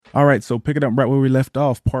All right, so picking up right where we left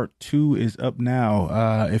off, part two is up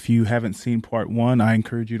now. If you haven't seen part one, I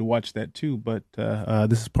encourage you to watch that too. But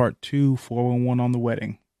this is part two, 411 on the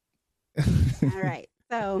wedding. All right.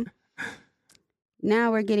 So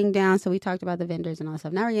now we're getting down. So we talked about the vendors and all that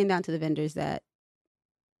stuff. Now we're getting down to the vendors that,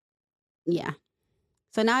 yeah.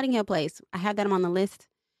 So Notting Hill Place, I have them on the list.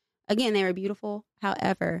 Again, they were beautiful.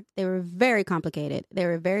 However, they were very complicated. They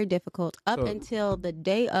were very difficult up So- until the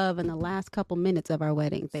day of and the last couple minutes of our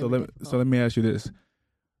wedding. So let me ask you this: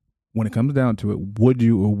 when it comes down to it, would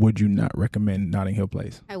you or would you not recommend Notting Hill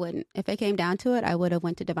Place? I wouldn't. If it came down to it, I would have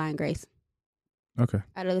went to Divine Grace. Okay.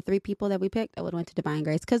 Out of the three people that we picked, I would have went to Divine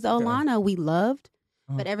Grace because Olana we loved,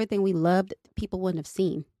 but everything we loved, people wouldn't have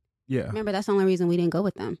seen. Yeah. Remember, that's the only reason we didn't go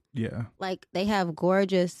with them. Yeah. Like they have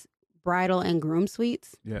gorgeous bridal and groom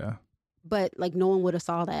suites, Yeah. but like no one would have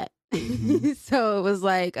saw that. Mhm. So it was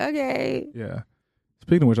like, okay, Yeah.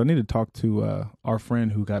 Speaking of which, I need to talk to our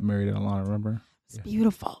friend who got married at Alana. Remember? it's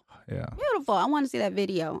beautiful, Yeah. beautiful. I want to see that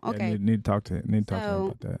video. Yeah, Okay, need to talk to her so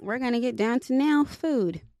about that. we're gonna get down to now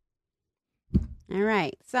food. All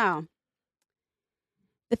right, so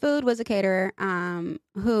the food was a caterer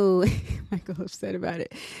who Michael upset about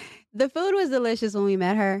it. The food was delicious when we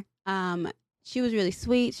met her. She was really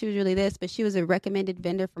sweet. She was really this, but she was a recommended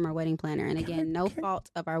vendor from our wedding planner. And again, no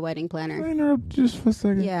fault of our wedding Can I planner. interrupt just for a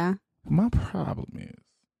second? Yeah. My problem is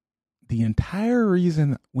the entire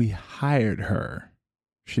reason we hired her,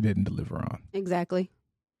 she didn't deliver on. Exactly.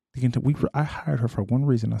 I hired her for one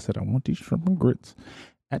reason. I said, I want these shrimp and grits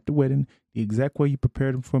at the wedding the exact way you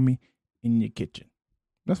prepared them for me in your kitchen.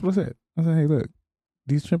 That's what I said. I said, hey, look,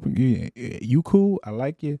 these shrimp and you cool. I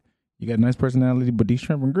like you. You got a nice personality, but these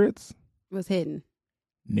shrimp and grits, Was hidden.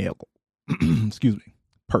 nail. Excuse me.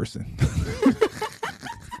 Person.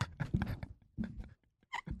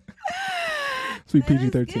 Sweet That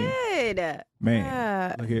PG-13. was good.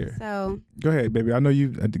 Man, look here. So, Go ahead, baby. I know you.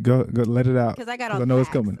 Go let it out. because I got all the know facts.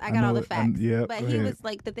 it's coming. I got all the facts. Yeah, but he was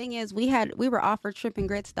like, the thing is, we were offered shrimp and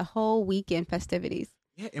grits the whole weekend festivities.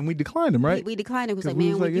 Yeah, and we declined them, right? We declined it. It was 'Cause like, we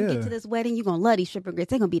man, was when like, you yeah. get to this wedding, you're going to love these shrimp and grits.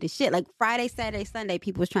 They're going to be the shit. Like Friday, Saturday, Sunday,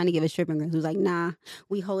 people was trying to give us shrimp and grits. It was like, nah,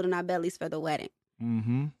 we holding our bellies for the wedding.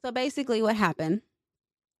 Mm-hmm. So basically what happened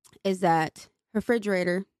is that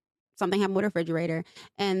something happened with her refrigerator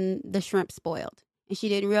and the shrimp spoiled. And she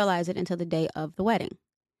didn't realize it until the day of the wedding.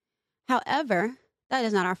 However, that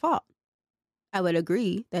is not our fault. I would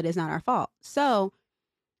agree that is not our fault. So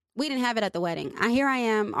we didn't have it at the wedding. Here I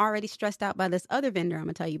am already stressed out by this other vendor I'm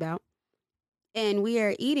going to tell you about. And we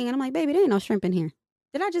are eating and I'm like, baby, there ain't no shrimp in here.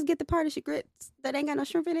 Did I just get the part of your grits that ain't got no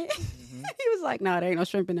shrimp in it? Mm-hmm. He was like, no, there ain't no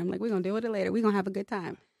shrimp in it. I'm like, we're going to deal with it later. We're going to have a good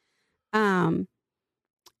time. And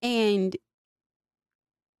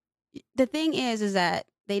the thing is that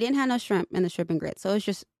they didn't have no shrimp in the shrimp and grits. So it's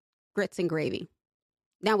just grits and gravy.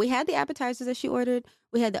 Now, we had the appetizers that she ordered.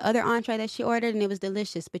 We had the other entree that she ordered, and it was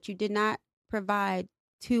delicious. But you did not provide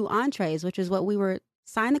 2 entrees, which is what we were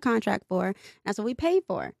signed the contract for. That's what we paid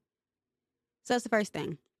for. So that's the first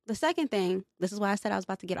thing. The second thing, this is why I said I was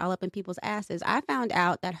about to get all up in people's asses. I found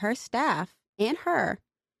out that her staff and her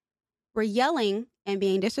were yelling and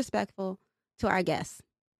being disrespectful to our guests.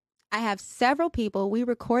 I have several people. We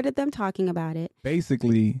recorded them talking about it.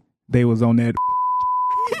 Basically, they was on that.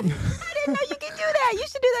 I didn't know you could do that. You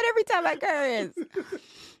should do that every time I curse.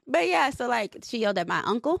 But yeah, so like she yelled at my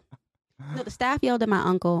uncle. No, the staff yelled at my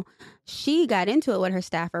uncle. She got into it with her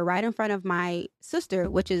staffer right in front of my sister,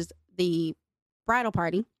 which is the bridal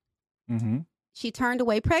party. Mm-hmm. She turned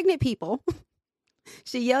away pregnant people.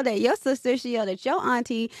 She yelled at your sister. She yelled at your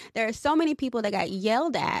auntie. There are so many people that got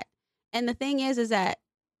yelled at. And the thing is that,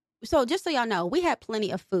 so just so y'all know, we had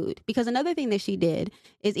plenty of food because another thing that she did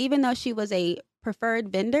is even though she was a preferred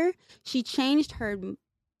vendor, she changed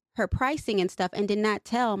her pricing and stuff and did not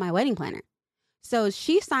tell my wedding planner. So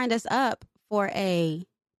she signed us up for a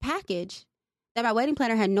package that my wedding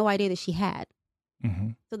planner had no idea that she had. Mm-hmm.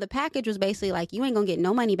 So the package was basically like, you ain't gonna get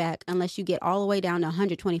no money back unless you get all the way down to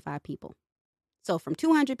 125 people. So from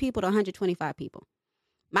 200 people to 125 people.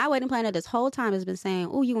 My wedding planner this whole time has been saying,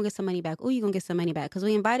 oh, you're gonna get some money back. Oh, you're gonna get some money back. Because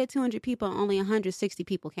we invited 200 people and only 160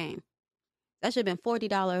 people came. That should have been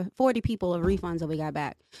 $40 people of refunds that we got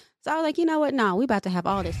back. So I was like, you know what? No, we about to have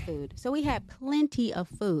all this food. So we had plenty of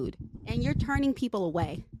food. And you're turning people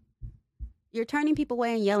away. You're turning people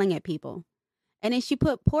away and yelling at people. And then she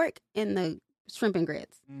put pork in the shrimp and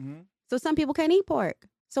grits. Mm-hmm. So some people can't eat pork.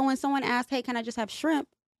 So when someone asks, hey, can I just have shrimp?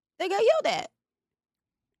 They got yelled at.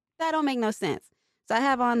 That don't make no sense. So I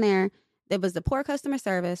have on there, was the poor customer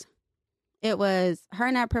service. It was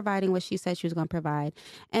her not providing what she said she was going to provide.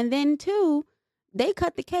 And then 2, they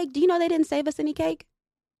cut the cake. Do you know they didn't save us any cake?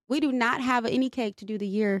 We do not have any cake to do the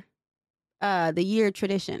year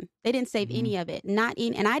tradition. They didn't save any of it. Not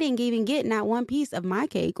in, and I didn't even get not one piece of my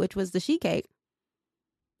cake, which was the sheet cake.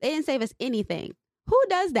 They didn't save us anything. Who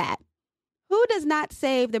does that? Who does not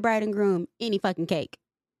save the bride and groom any fucking cake?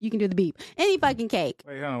 You can do the beep. Any fucking cake.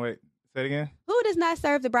 Wait, hold on, wait. Say it again. Who does not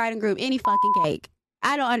serve the bride and groom any fucking cake?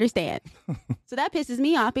 I don't understand. So that pisses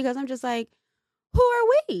me off because I'm just like, who are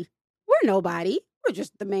we? We're nobody. We're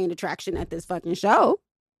just the main attraction at this fucking show.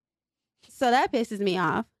 So that pisses me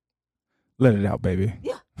off. Let it out, baby.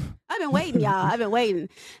 Yeah. I've been waiting, y'all. I've been waiting.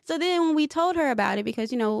 So then when we told her about it,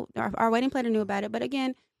 because, you know, our wedding planner knew about it. But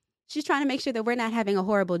again, she's trying to make sure that we're not having a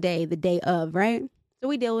horrible day the day of, right? So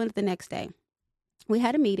we deal with it the next day. We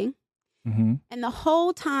had a meeting. Mm-hmm. And the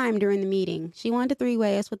whole time during the meeting, she wanted to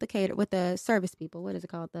three-way us with the service people. What is it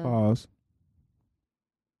called? Pause.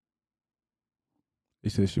 She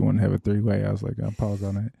said she wanted to have a three-way. I was like, I'll pause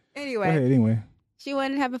on that. Anyway. Go ahead, anyway. She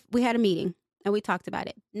wanted to we had a meeting and we talked about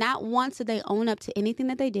it. Not once did they own up to anything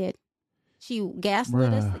that they did. She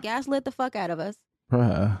gaslit the fuck out of us.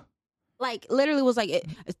 Bruh. Like, literally was like,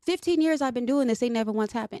 15 years I've been doing this. It never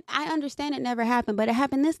once happened. I understand it never happened, but it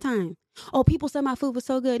happened this time. Oh, people said my food was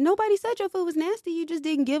so good. Nobody said your food was nasty. You just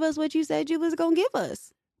didn't give us what you said you was going to give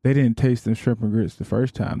us. They didn't taste them shrimp and grits the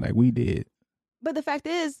first time like we did. But the fact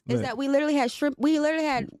is that we literally had shrimp. We literally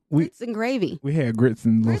had grits and gravy. We had grits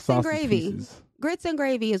and little sausage gravy. pieces. Grits and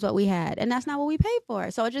gravy is what we had. And that's not what we paid for.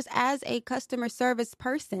 So just as a customer service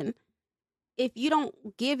person, if you don't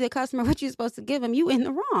give the customer what you're supposed to give them, you in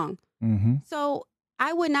the wrong. Mm-hmm. So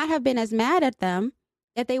I would not have been as mad at them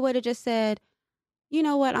if they would have just said, you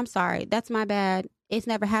know what, I'm sorry. That's my bad. It's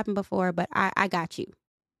never happened before, but I got you.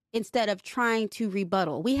 Instead of trying to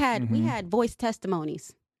rebuttal. We had voice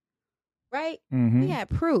testimonies, right? Mm-hmm. We had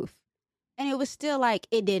proof. And it was still like,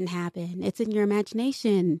 it didn't happen. It's in your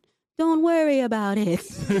imagination. Don't worry about it.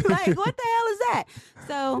 Like, what the hell is that?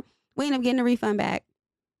 So we ended up getting a refund back.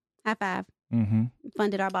 High five. Mm-hmm.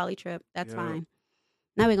 Funded our Bali trip. That's fine.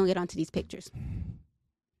 Now we're going to get onto these pictures.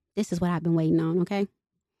 This is what I've been waiting on, okay?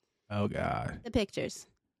 Oh, God. The pictures.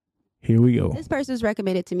 Here we go. This person was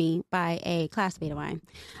recommended to me by a classmate of mine.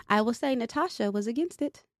 I will say Natasha was against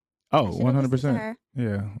it. Oh, 100%.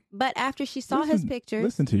 Yeah. But after she saw his pictures.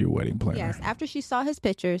 Listen to your wedding planner. Yes. After she saw his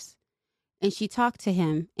pictures and she talked to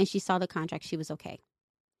him and she saw the contract, she was okay.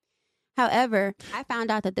 However, I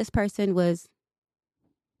found out that this person was.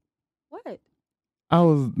 What? I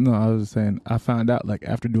was saying I found out like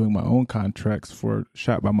after doing my own contracts for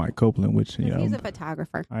Shot by Mike Copeland, which he's a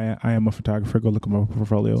photographer. I am a photographer. Go look at my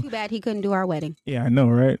portfolio. Too bad he couldn't do our wedding. Yeah, I know,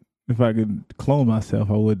 right? If I could clone myself,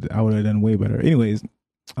 I would have done way better. Anyways,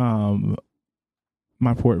 my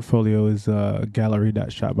portfolio is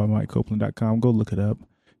gallery.shotbymikecopeland.com. Go look it up.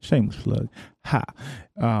 Shameless plug. Ha.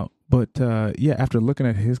 But after looking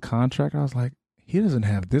at his contract, I was like, he doesn't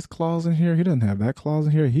have this clause in here. He doesn't have that clause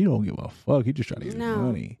in here. He don't give a fuck. He just trying to get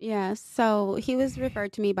money. Yeah. So he was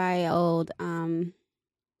referred to me by old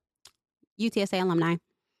UTSA alumni.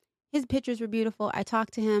 His pictures were beautiful. I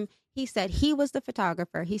talked to him. He said he was the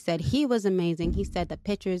photographer. He said he was amazing. He said the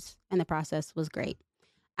pictures and the process was great.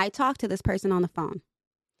 I talked to this person on the phone.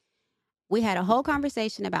 We had a whole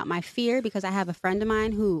conversation about my fear because I have a friend of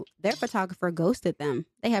mine who their photographer ghosted them.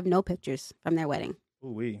 They have no pictures from their wedding.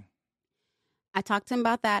 Ooh-wee. I talked to him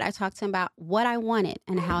about that. I talked to him about what I wanted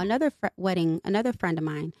and how another friend of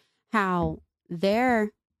mine, how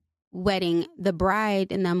their wedding, the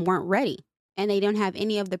bride and them weren't ready and they don't have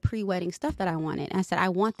any of the pre-wedding stuff that I wanted. And I said, I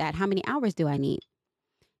want that. How many hours do I need?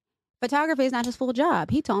 Photography is not his full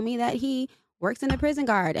job. He told me that he works in the prison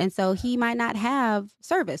guard and so he might not have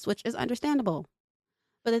service, which is understandable.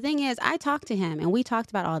 But the thing is, I talked to him and we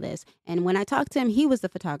talked about all this. And when I talked to him, he was the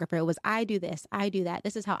photographer. It was, I do this, I do that.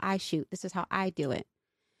 This is how I shoot. This is how I do it.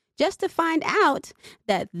 Just to find out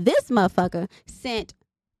that this motherfucker sent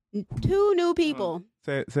 2 new people.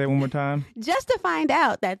 Say it one more time. Just to find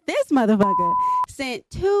out that this motherfucker sent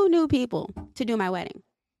 2 new people to do my wedding.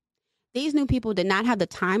 These new people did not have the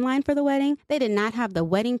timeline for the wedding. They did not have the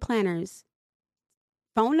wedding planner's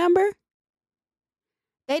phone number.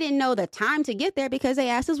 They didn't know the time to get there because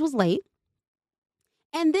their asses was late.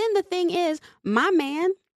 And then the thing is, my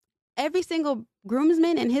man, every single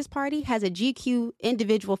groomsman in his party has a GQ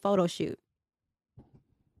individual photo shoot.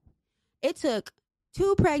 It took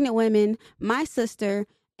 2 pregnant women, my sister,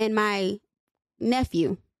 and my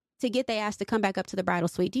nephew to get their ass to come back up to the bridal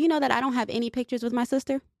suite. Do you know that I don't have any pictures with my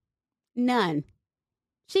sister? None.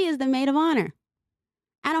 She is the maid of honor.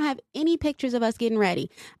 I don't have any pictures of us getting ready.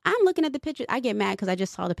 I'm looking at the pictures. I get mad because I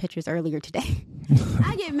just saw the pictures earlier today.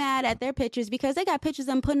 I get mad at their pictures because they got pictures of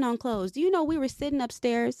them putting on clothes. Do you know we were sitting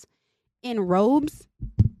upstairs in robes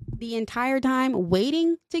the entire time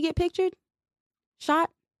waiting to get pictured,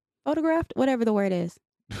 shot, photographed, whatever the word is.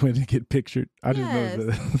 When it get pictured, I just Yes. know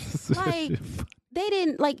that. Like, they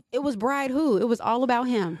didn't, like, it was bride who. It was all about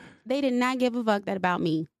him. They did not give a fuck that about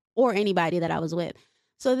me or anybody that I was with.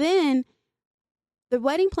 So then the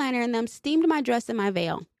wedding planner and them steamed my dress and my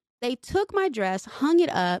veil. They took my dress, hung it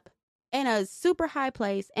up in a super high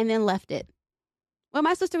place, and then left it. Well,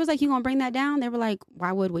 my sister was like, you gonna bring that down? They were like,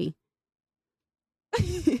 why would we?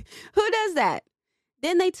 Who does that?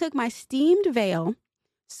 Then they took my steamed veil,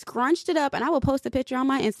 scrunched it up, and I will post a picture on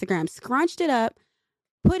my Instagram, scrunched it up,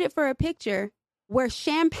 put it for a picture where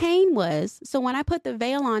champagne was. So when I put the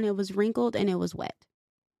veil on, it was wrinkled and it was wet.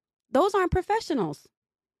 Those aren't professionals.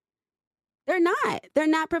 They're not. They're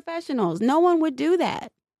not professionals. No one would do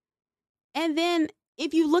that. And then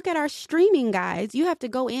if you look at our streaming guides, you have to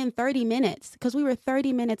go in 30 minutes because we were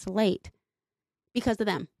 30 minutes late because of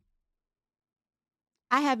them.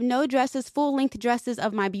 I have no dresses, full-length dresses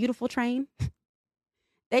of my beautiful train.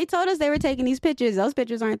 They told us they were taking these pictures. Those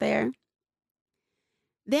pictures aren't there.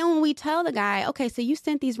 Then when we tell the guy, okay, so you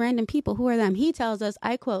sent these random people, who are them? He tells us,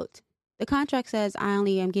 I quote, the contract says I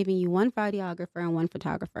only am giving you one videographer and one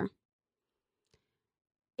photographer.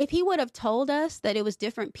 If he would have told us that it was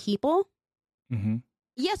different people,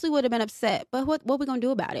 yes, we would have been upset. But what we going to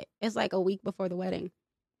do about it? It's like a week before the wedding.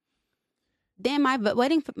 Then my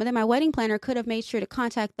wedding planner could have made sure to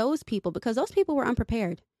contact those people because those people were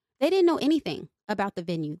unprepared. They didn't know anything about the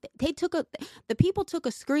venue. The people took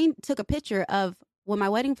a picture of when my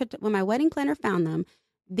wedding planner found them.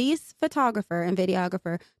 This photographer and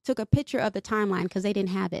videographer took a picture of the timeline because they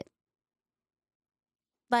didn't have it.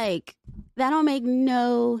 Like, that don't make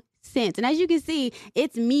no sense. And as you can see,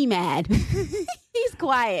 it's me mad. He's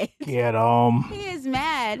quiet. Get He is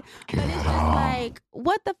mad, but it's just like,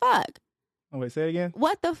 what the fuck? Oh, wait, say it again.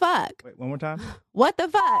 What the fuck? Wait, one more time. What the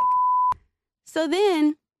fuck? So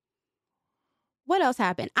then, what else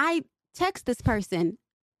happened? I text this person.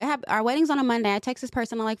 Our wedding's on a Monday. I text this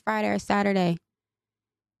person on like Friday or Saturday.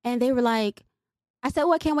 And they were like, I said,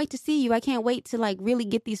 well, I can't wait to see you. I can't wait to like really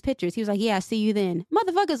get these pictures. He was like, yeah, I'll see you then.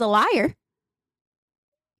 Motherfucker's a liar.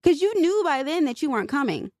 Because you knew by then that you weren't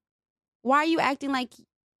coming. Why are you acting like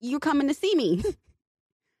you're coming to see me?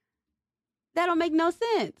 That don't make no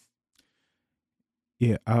sense.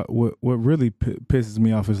 Yeah, what really pisses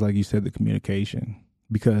me off is, like you said, the communication.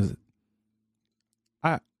 Because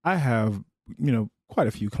I have, quite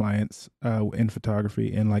a few clients in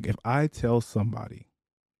photography. And like, if I tell somebody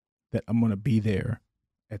that I'm going to be there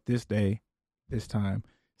at this day, this time,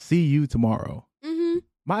 see you tomorrow,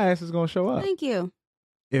 my ass is going to show up. Thank you.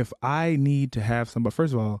 If I need to have somebody,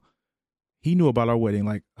 first of all, he knew about our wedding,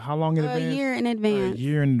 like how long in advance? A year in advance. A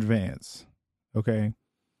year in advance. Okay.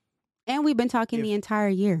 And we've been talking the entire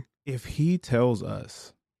year. If he tells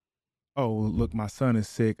us, oh, look, my son is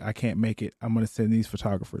sick, I can't make it, I'm going to send these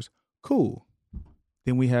photographers. Cool.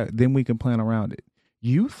 Then we can plan around it.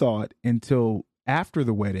 You thought until after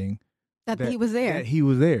the wedding that he was there. That he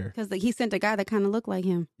was there. Because he sent a guy that kind of looked like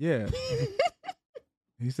him. Yeah.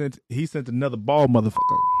 He sent another bald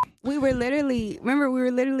motherfucker. We were literally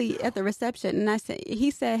at the reception, and he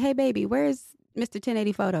said, hey, baby, where's Mr.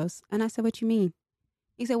 1080 Photos? And I said, what you mean?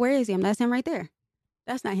 He said, where is he? That's him right there.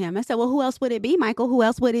 That's not him. I said, well, who else would it be, Michael? Who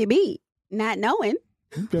else would it be? Not knowing.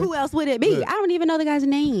 Okay. Who else would it be? Look, I don't even know the guy's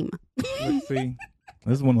name. Let's see.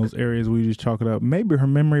 This is one of those areas where you just chalk it up. Maybe her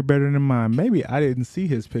memory better than mine. Maybe I didn't see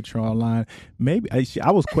his picture online. Maybe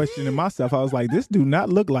I was questioning myself. I was like, this do not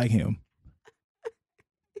look like him.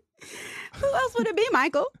 Who else would it be,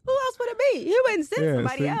 Michael? Who else would it be? You wouldn't send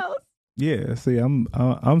somebody else. Yeah, see,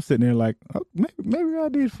 I'm sitting there like, oh, maybe I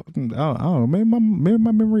did. I don't know. Maybe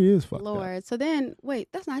my memory is fucked Lord. up. So then, wait,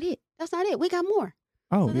 that's not it. That's not it. We got more.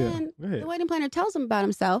 Oh, so yeah. Then the wedding planner tells him about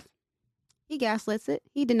himself. He gaslits it.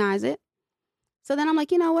 He denies it. So then I'm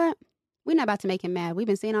like, you know what? We're not about to make him mad. We've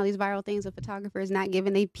been seeing all these viral things of photographers not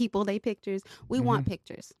giving they pictures. We want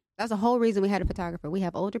pictures. That's the whole reason we had a photographer. We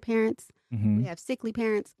have older parents. We have sickly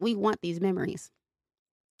parents. We want these memories.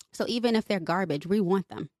 So even if they're garbage, we want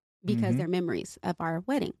them because they're memories of our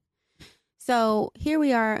wedding. So here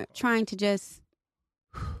we are trying to just,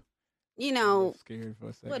 scared for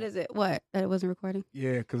a second. What is it? What? That it wasn't recording?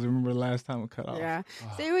 Yeah, because remember the last time it cut off. Yeah.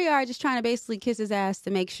 So here we are just trying to basically kiss his ass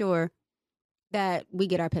to make sure that we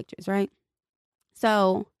get our pictures, right?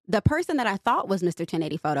 So the person that I thought was Mr.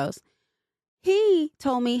 1080 Photos, he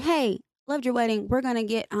told me, hey, loved your wedding. We're going to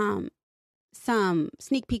get some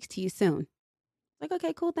sneak peeks to you soon. Like,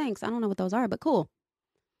 okay, cool, thanks. I don't know what those are, but cool.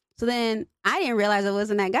 So then I didn't realize it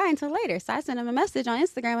wasn't that guy until later. So I sent him a message on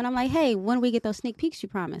Instagram, and I'm like, hey, when do we get those sneak peeks you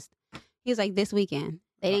promised? He was like, this weekend.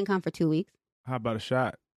 They didn't come for 2 weeks. How about a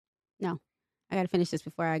shot? No, I got to finish this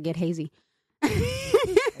before I get hazy.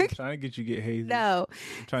 I'm trying to get you get hazy. No.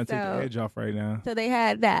 I'm trying to take the edge off right now. So they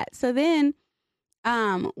had that. So then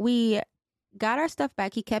we got our stuff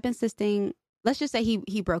back. He kept insisting. Let's just say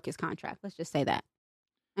he broke his contract. Let's just say that.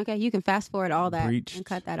 Okay, you can fast forward all that and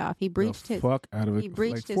cut that off. He breached his fuck out of it. He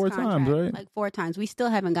breached his 4 contract times, right? like 4 times. We still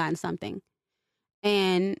haven't gotten something.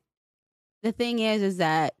 And the thing is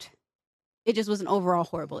that it just was an overall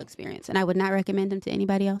horrible experience, and I would not recommend him to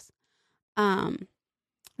anybody else.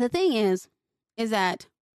 The thing is that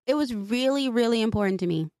it was really, really important to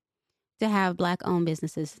me to have Black-owned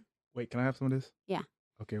businesses. Wait, can I have some of this? Yeah.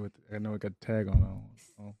 Okay, I know I got the tag on.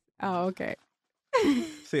 Oh, okay.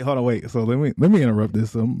 See, hold on, wait. So let me interrupt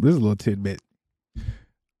this. This is a little tidbit.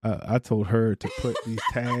 I told her to put these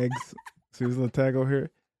tags. See this little tag over here?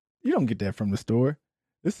 You don't get that from the store.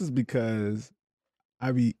 This is because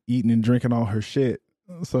I be eating and drinking all her shit.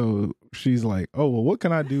 So she's like, "Oh, well, what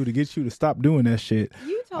can I do to get you to stop doing that shit?"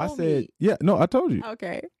 You told me. I said, "Yeah, no, I told you."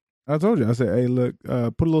 Okay. I told you. I said, "Hey, look,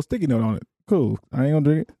 put a little sticky note on it. Cool. I ain't gonna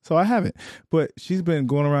drink it." So I haven't. But she's been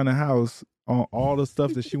going around the house on all the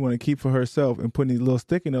stuff that she want to keep for herself and putting these little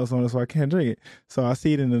sticky notes on it so I can't drink it. So I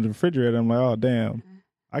see it in the refrigerator. I'm like, oh, damn.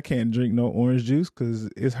 I can't drink no orange juice because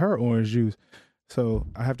it's her orange juice. So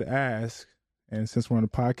I have to ask. And since we're on the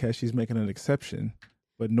podcast, she's making an exception.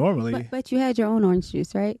 But normally. But you had your own orange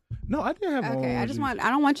juice, right? No, I didn't have my own orange juice. I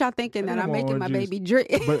don't want y'all thinking that I'm making my baby drink.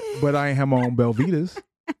 but I ain't have my own Belvitas.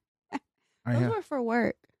 Those were for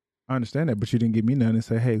work. I understand that, but you didn't give me none and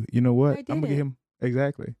say, hey, you know what? I'm going to get him.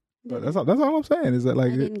 Exactly. But that's all I'm saying is that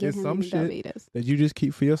like it's some shit Belvitas that you just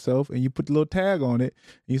keep for yourself and you put the little tag on it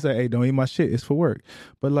and you say, hey, don't eat my shit. It's for work.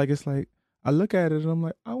 But like, it's like, I look at it and I'm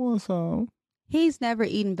like, I want some. He's never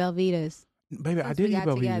eaten Belvitas. Baby, I did eat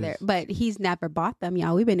Belvitas. Together, but he's never bought them,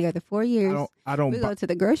 y'all. We've been together 4 years. I don't we go to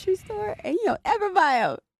the grocery store and you don't ever buy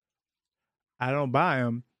them. I don't buy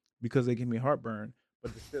them because they give me heartburn.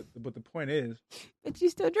 But the point is. But you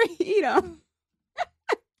still eat them.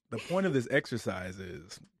 The point of this exercise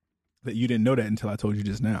is that you didn't know that until I told you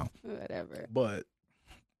just now. Whatever. But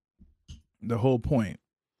the whole point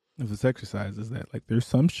of this exercise is that like there's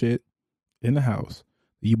some shit in the house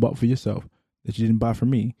that you bought for yourself that you didn't buy for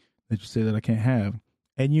me that you say that I can't have.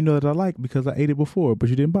 And you know that I like because I ate it before, but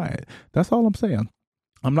you didn't buy it. That's all I'm saying.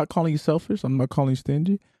 I'm not calling you selfish. I'm not calling you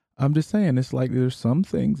stingy. I'm just saying it's like there's some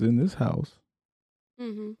things in this house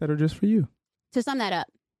that are just for you. To sum that up,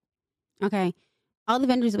 okay, all the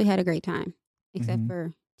vendors, we had a great time, except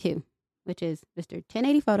for 2, which is Mr.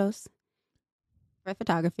 1080 Photos for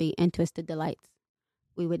photography and Twisted Delights.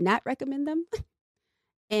 We would not recommend them.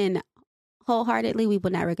 And wholeheartedly, we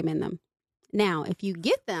would not recommend them. Now, if you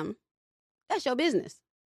get them, that's your business.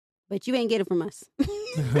 But you ain't get it from us.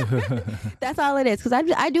 That's all it is. Because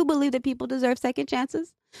I do believe that people deserve second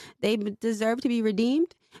chances. They deserve to be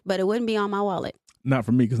redeemed, but it wouldn't be on my wallet. Not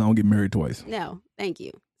for me because I don't get married twice. No, thank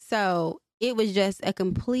you. So it was just a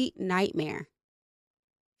complete nightmare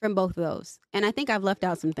from both of those. And I think I've left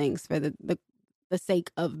out some things for the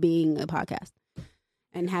sake of being a podcast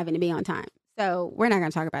and having to be on time. So we're not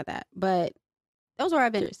going to talk about that. But those were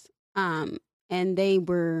our vendors. And they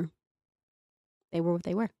were what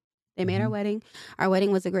they were. They made our wedding. Our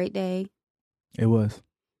wedding was a great day. It was.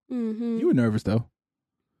 Mm-hmm. You were nervous though.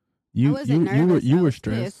 I wasn't nervous. You were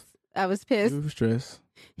stressed. I was pissed. You were stressed.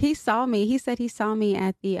 He saw me. He said he saw me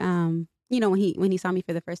at the when he saw me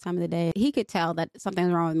for the first time of the day, he could tell that something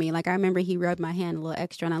was wrong with me. Like I remember he rubbed my hand a little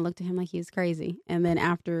extra, and I looked at him like he was crazy. And then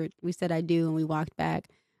after we said I do, and we walked back,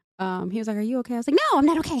 he was like, "Are you okay?" I was like, "No, I'm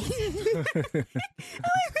not okay."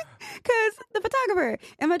 Because the photographer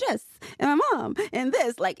and my dress and my mom and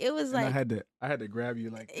this, like it was like I had to grab you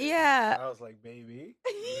like this. Yeah. I was like, "Baby,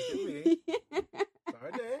 look at me.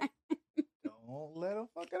 Sorry, Dad. Don't let him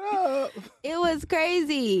fuck it up." It was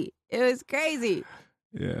crazy.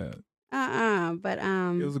 Yeah. But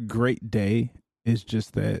it was a great day. It's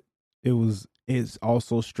just that it's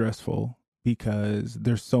also stressful because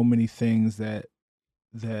there's so many things that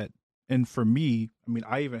and for me, I mean,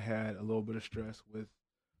 I even had a little bit of stress with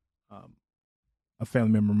a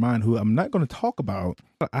family member of mine who I'm not going to talk about.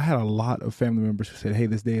 I had a lot of family members who said, "Hey,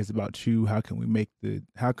 this day is about you. How can we make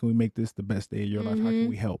this the best day of your life? How can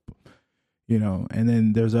we help?" You know, and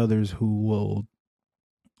then there's others who will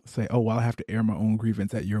say, "Oh, well, I have to air my own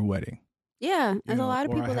grievance at your wedding." Yeah, there's a lot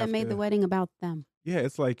of people that made the wedding about them. Yeah,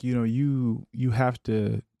 it's like, you know, you have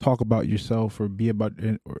to talk about yourself or be about,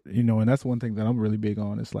 or, you know, and that's one thing that I'm really big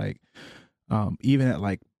on. It's like, even at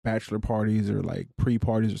like bachelor parties or like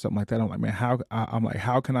pre-parties or something like that, I'm like, man, how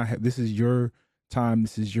can I have, this is your time,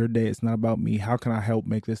 this is your day, it's not about me. How can I help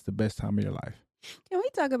make this the best time of your life? Can we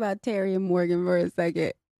talk about Terry and Morgan for a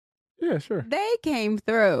second? Yeah, sure. They came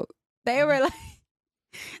through. They were like,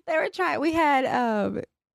 they were trying. We had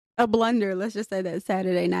a blunder, let's just say that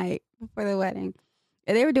Saturday night before the wedding.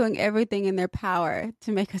 And they were doing everything in their power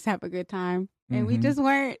to make us have a good time. And we just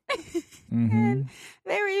weren't. And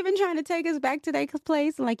they were even trying to take us back to their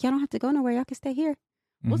place. Like, y'all don't have to go nowhere. Y'all can stay here.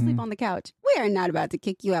 We'll sleep on the couch. We are not about to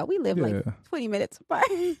kick you out. We live like 20 minutes apart.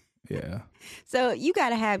 Yeah. So you got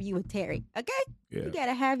to have you a Terry, okay? Yeah. You got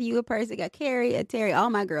to have you a person. Got Carrie, a Terry. All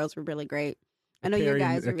my girls were really great. I know your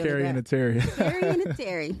guys were really Carrie great. and a Terry. Carrie and a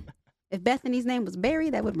Terry. If Bethany's name was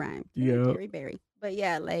Barry, that would rhyme. Yeah. Terry Barry. But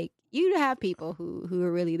yeah, like you have people who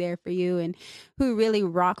are really there for you and who really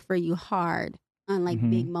rock for you hard on like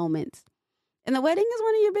big moments. And the wedding is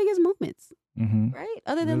one of your biggest moments, right?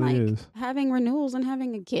 Other than like having renewals and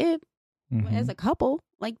having a kid as a couple,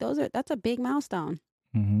 like that's a big milestone.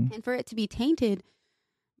 And for it to be tainted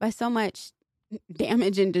by so much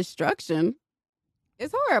damage and destruction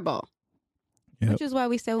is horrible. Yep. Which is why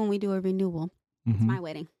we say when we do a renewal, it's my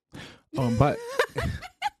wedding. But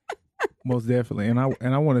most definitely, and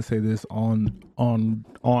I want to say this online,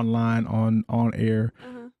 on air,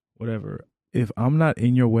 whatever. If I'm not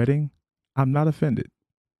in your wedding, I'm not offended.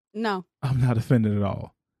 No, I'm not offended at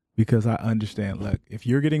all because I understand. Look, if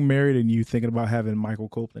you're getting married and you thinking about having Michael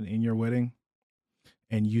Copeland in your wedding,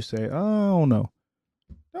 and you say, "Oh no,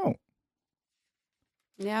 don't,"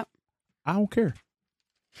 yep, I don't care.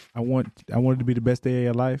 I want it to be the best day of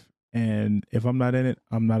your life, and if I'm not in it,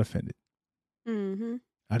 I'm not offended.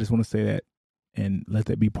 I just want to say that and let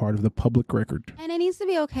that be part of the public record. And it needs to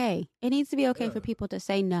be okay. It needs to be okay for people to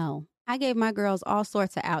say no. I gave my girls all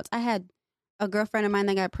sorts of outs. I had a girlfriend of mine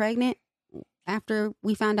that got pregnant after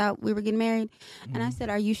we found out we were getting married, and I said,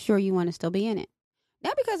 "Are you sure you want to still be in it?"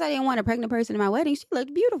 Not because I didn't want a pregnant person in my wedding. She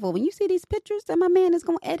looked beautiful. When you see these pictures that my man is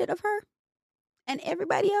going to edit of her and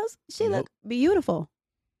everybody else, she looked beautiful.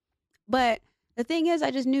 But the thing is,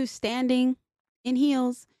 I just knew standing in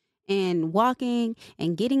heels and walking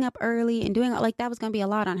and getting up early and doing like that was going to be a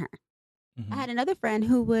lot on her. I had another friend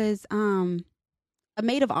who was a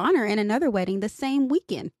maid of honor in another wedding the same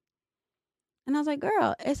weekend. And I was like,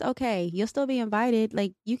 girl, it's okay. You'll still be invited.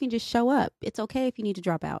 Like, you can just show up. It's okay if you need to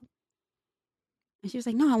drop out. And she was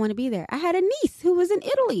like, no, I want to be there. I had a niece who was in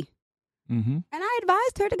Italy. And I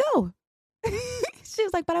advised her to go. She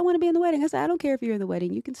was like, but I want to be in the wedding. I said, I don't care if you're in the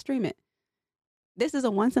wedding. You can stream it. This is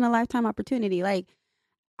a once-in-a-lifetime opportunity. Like,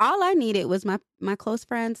 all I needed was my close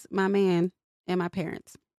friends, my man, and my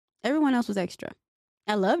parents. Everyone else was extra.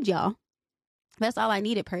 I loved y'all. That's all I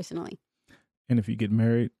needed personally. And if you get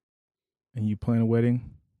married and you plan a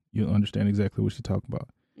wedding, you'll understand exactly what she's talking about.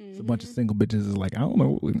 It's a bunch of single bitches is like, I don't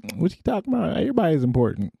know what you talking about. Everybody's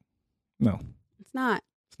important. No. It's not.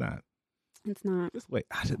 It's not. It's not. Just wait.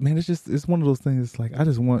 It's one of those things. It's like, I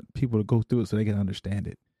just want people to go through it so they can understand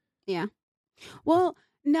it. Yeah. Well,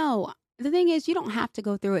 no. The thing is, you don't have to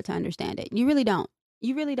go through it to understand it. You really don't.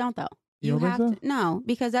 You really don't, though. You don't have think so? to. No,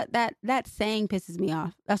 because that saying pisses me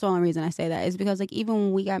off. That's the only reason I say that is because like even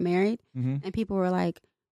when we got married and people were like,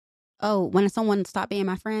 oh, when someone stopped being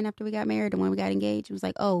my friend after we got married and when we got engaged, it was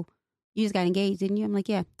like, oh, you just got engaged, didn't you? I'm like,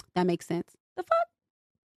 yeah, that makes sense. The fuck?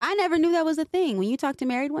 I never knew that was a thing. When you talk to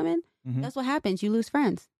married women, that's what happens. You lose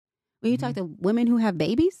friends. When you talk to women who have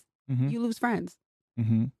babies, you lose friends.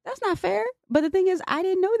 That's not fair. But the thing is, I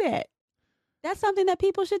didn't know that. That's something that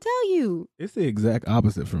people should tell you. It's the exact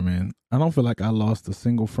opposite for men. I don't feel like I lost a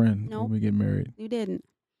single friend when we get married. You didn't.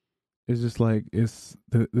 It's just like, it's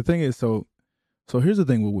the thing is, so here's the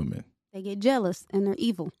thing with women. They get jealous and they're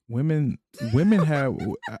evil. Women have,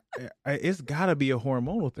 it's gotta be a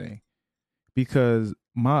hormonal thing because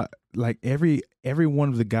every one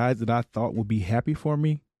of the guys that I thought would be happy for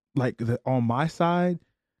me, like on my side,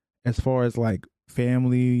 as far as like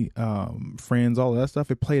family, friends, all of that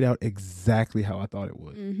stuff, it played out exactly how I thought it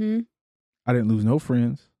would. I didn't lose no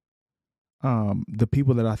friends. The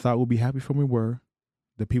people that I thought would be happy for me were.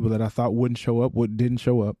 The people that I thought wouldn't show up, didn't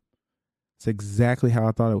show up. It's exactly how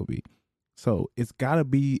I thought it would be. So it's got to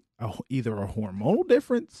be either a hormonal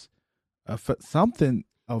difference, something,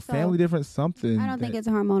 a family difference, something. I don't think it's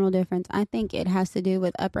a hormonal difference. I think it has to do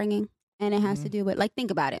with upbringing, and it has to do with, like, think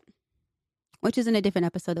about it, which is in a different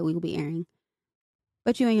episode that we will be airing.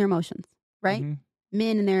 But you and your emotions, right?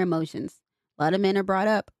 Men and their emotions. A lot of men are brought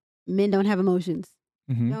up. Men don't have emotions.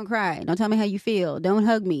 Don't cry. Don't tell me how you feel. Don't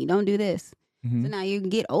hug me. Don't do this. So now you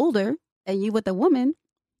get older and you with a woman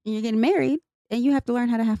and you're getting married and you have to learn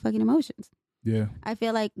how to have fucking emotions. Yeah. I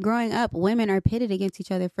feel like growing up, women are pitted against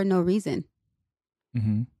each other for no reason.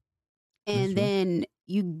 And then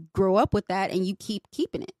you grow up with that and you keep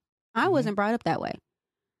keeping it. I wasn't brought up that way.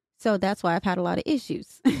 So that's why I've had a lot of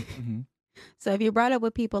issues. So if you're brought up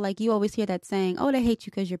with people, like you always hear that saying, oh, they hate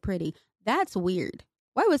you because you're pretty. That's weird.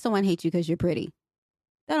 Why would someone hate you because you're pretty?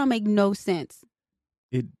 That don't make no sense.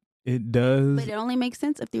 It does. But it only makes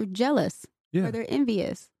sense if they're jealous Yeah. or they're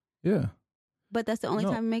envious. Yeah. But that's the only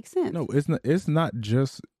No. time it makes sense. No, it's not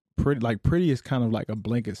just pretty. Like, pretty is kind of like a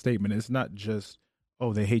blanket statement. It's not just,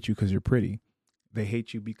 oh, they hate you because you're pretty. They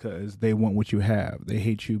hate you because they want what you have. They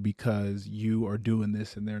hate you because you are doing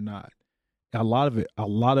this and they're not. A lot of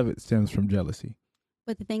it stems from jealousy.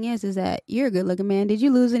 But the thing is that you're a good looking man. Did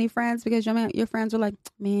you lose any friends because your friends were like,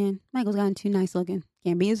 man, Michael's gotten too nice looking.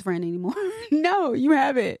 Can't be his friend anymore. No, you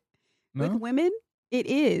haven't. No? With women, it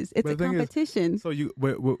is. It's But a the thing is, competition. So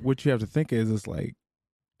what you have to think is, it's like,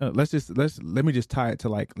 let me just tie it to,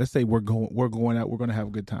 like, let's say we're going out, we're going to have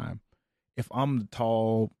a good time. If I'm the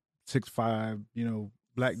tall 6'5",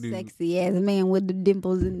 black dude, Sexy ass man with the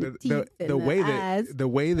dimples and the teeth and the way eyes. that the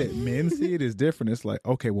way that men see it is different. It's like,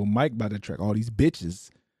 okay, well, Mike about to attract all these bitches,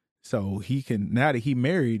 so he can, now that he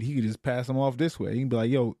married, he can just pass them off this way. He can be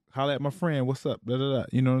like, yo, holla at my friend, what's up, da da da.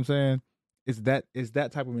 You know what I'm saying? It's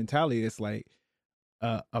that type of mentality. It's like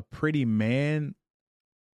a pretty man,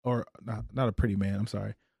 or not a pretty man. I'm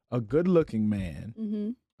sorry, a good looking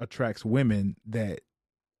man attracts women that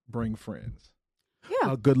bring friends.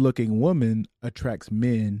 Yeah. A good looking woman attracts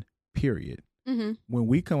men, period. When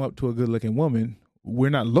we come up to a good looking woman,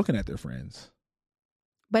 we're not looking at their friends.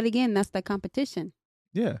 But again, that's the competition.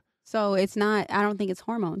 Yeah. So it's not, I don't think it's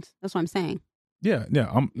hormones. That's what I'm saying. Yeah.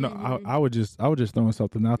 I would just throwing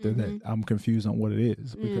something out there that I'm confused on what it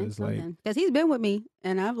is, because because he's been with me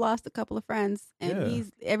and I've lost a couple of friends, and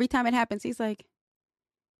he's, every time it happens, he's like,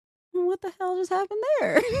 what the hell just happened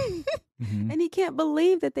there? And he can't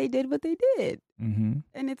believe that they did what they did. And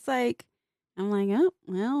it's like, I'm like, oh,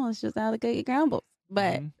 well, it's just how the cookie crumbles.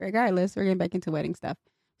 But regardless, we're getting back into wedding stuff.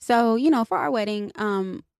 So, for our wedding,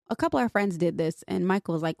 a couple of our friends did this, and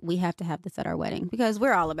Michael was like, we have to have this at our wedding because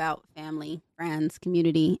we're all about family, friends,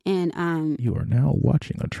 community. And you are now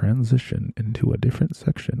watching a transition into a different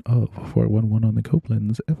section of 411 on the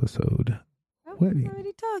Copelands episode. Wedding.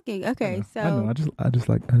 Already talking. Okay, I know. I just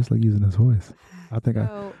like using his voice. I think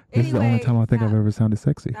this is the only time I think I've ever sounded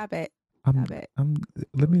sexy. Stop it.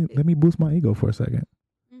 Let me boost my ego for a second.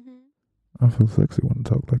 I feel sexy when I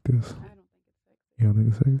talk like this. I don't think it's sexy. You don't think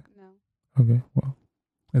it's sexy? No. Okay. Well,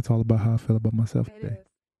 it's all about how I feel about myself It today.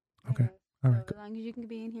 is. Okay. All right. As long as you can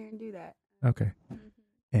be in here and do that. Okay.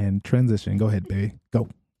 And transition. Go ahead, baby. Go.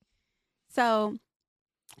 So,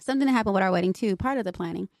 something that happened with our wedding too, part of the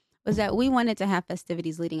planning, was that we wanted to have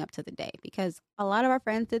festivities leading up to the day, because a lot of our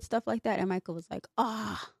friends did stuff like that. And Michael was like,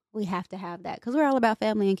 we have to have that because we're all about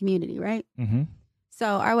family and community, right? So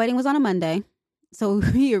our wedding was on a Monday. So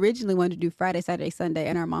we originally wanted to do Friday, Saturday, Sunday.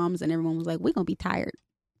 And our moms and everyone was like, we're going to be tired.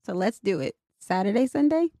 So let's do it Saturday,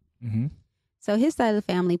 Sunday. So his side of the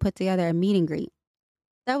family put together a meet and greet.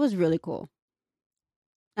 That was really cool.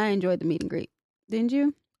 I enjoyed the meet and greet. Didn't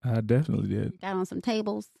you? I definitely did. Got on some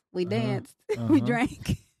tables. We danced. We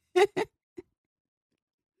drank.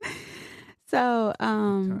 So,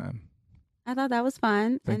 I thought that was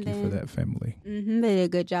fun. Thank you for that, family. They did a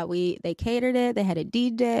good job. They catered it. They had a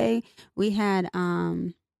DJ. We had,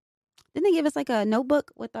 didn't they give us like a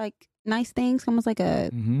notebook with like nice things, almost like a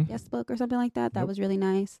guest book or something like that? That was really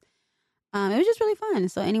nice. It was just really fun.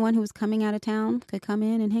 So anyone who was coming out of town could come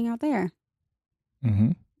in and hang out there.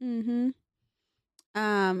 And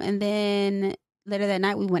then later that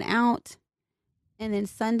night we went out. And then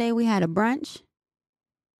Sunday we had a brunch,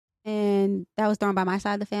 and that was thrown by my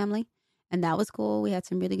side of the family, and that was cool. We had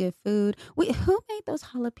some really good food. Who made those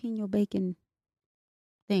jalapeno bacon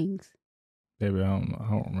things? Baby, I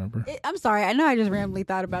don't remember. I'm sorry. I know I just randomly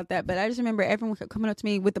thought about that, but I just remember everyone kept coming up to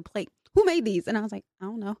me with the plate. Who made these? And I was like, I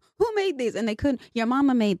don't know. Who made these? And they couldn't. Your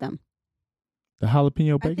mama made them. The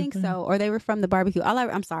jalapeno bacon I think thing? so. Or they were from the barbecue.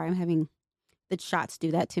 I'm sorry. I'm having the shots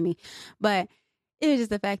do that to me. But it was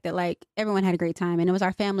just the fact that like everyone had a great time, and it was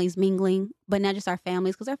our families mingling, but not just our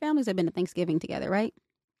families, because our families have been to Thanksgiving together, right?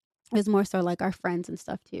 It was more so like our friends and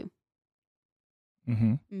stuff too.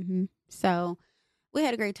 So we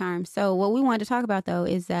had a great time. So what we wanted to talk about though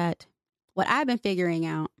is that what I've been figuring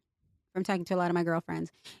out from talking to a lot of my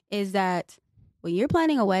girlfriends is that when you're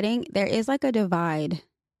planning a wedding, there is like a divide.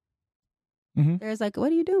 There's like,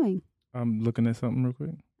 what are you doing? I'm looking at something real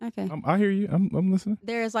quick. Okay. I hear you. I'm listening.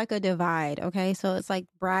 There's like a divide. Okay. So it's like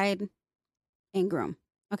bride and groom.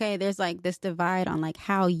 Okay. There's like this divide on like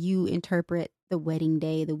how you interpret the wedding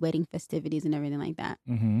day, the wedding festivities and everything like that.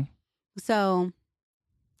 So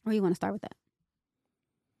where do you want to start with that?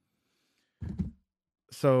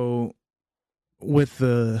 So with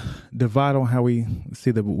the divide on how we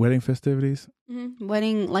see the wedding festivities. Mm-hmm.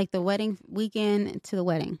 Wedding, like the wedding weekend to the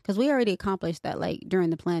wedding, because we already accomplished that. Like during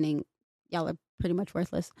the planning, y'all are pretty much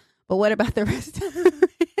worthless. But what about the rest?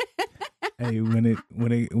 Hey, when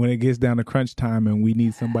it gets down to crunch time and we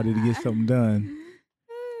need somebody to get something done,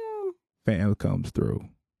 fam comes through.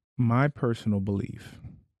 My personal belief,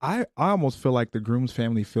 I almost feel like the groom's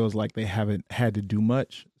family feels like they haven't had to do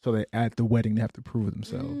much, so they at the wedding they have to prove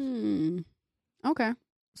themselves. Okay.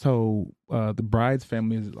 So the bride's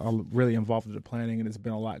family is all really involved in the planning, and it's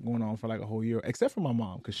been a lot going on for like a whole year, except for my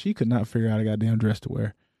mom, because she could not figure out a goddamn dress to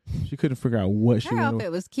wear. She couldn't figure out what she Her wanted.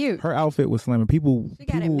 outfit was cute. Her outfit was slamming. She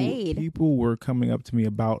got it made. People were coming up to me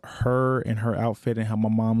about her and her outfit and how my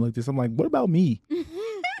mom looked. I'm like, what about me?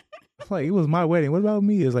 It's like, it was my wedding. What about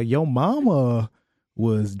me? It's like, your mama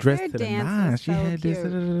was dressed to the nines. She had this.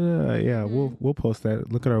 Yeah, we'll post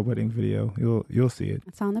that. Look at our wedding video. You'll see it.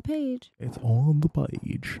 It's on the page. It's on the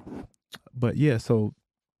page. But yeah, so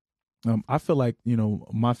I feel like,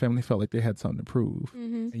 my family felt like they had something to prove.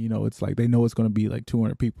 Mm-hmm. And, it's like they know it's going to be like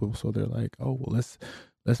 200 people, so they're like, oh well,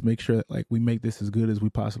 let's make sure that like we make this as good as we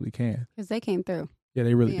possibly can. Because they came through. Yeah,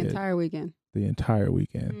 they really did. The entire weekend.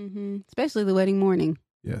 Mm-hmm. Especially the wedding morning.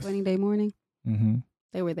 Yes. Wedding day morning. Mm-hmm.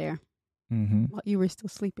 They were there. Mm-hmm. While you were still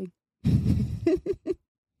sleeping.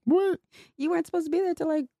 What? You weren't supposed to be there till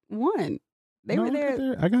like 1. They were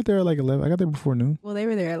there. I got there at like 11. I got there before noon. Well, they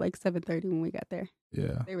were there at like 7:30 when we got there.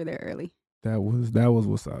 Yeah. They were there early. That was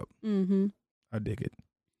what's up. Mm-hmm. I dig it.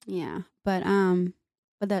 Yeah. But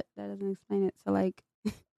that doesn't explain it. So like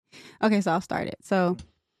okay, so I'll start it. So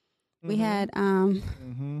we had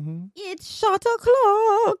it's shot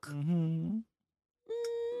o'clock. Mm-hmm.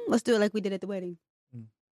 Let's do it like we did at the wedding.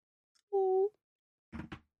 Ooh.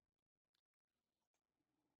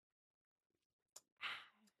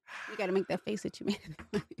 You gotta make that face that you made.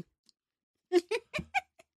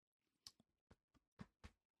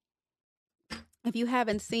 If you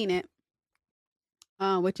haven't seen it,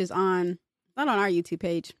 which is not on our YouTube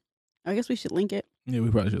page. I guess we should link it. Yeah, we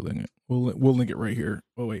probably should link it. We'll link it right here.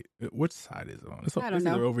 Oh wait, which side is it on? I don't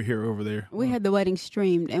know. Over here, over there. We had the wedding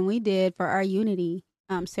streamed, and we did for our unity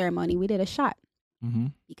ceremony. We did a shot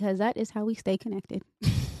because that is how we stay connected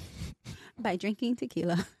by drinking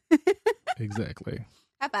tequila. Exactly.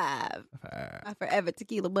 High five. My forever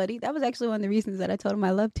tequila buddy. That was actually one of the reasons that I told him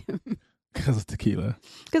I loved him. Because of tequila.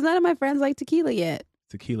 Because none of my friends like tequila yet.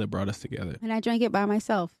 Tequila brought us together. And I drank it by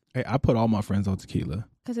myself. Hey, I put all my friends on tequila.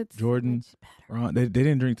 Because it's Jordan, Ron, they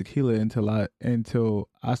didn't drink tequila until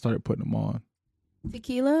I started putting them on.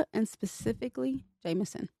 Tequila and specifically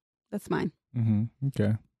Jameson. That's mine. Mm-hmm.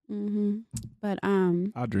 Okay. Mm-hmm. But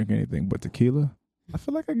I'll drink anything but tequila. I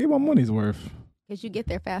feel like I get my money's worth. Because you get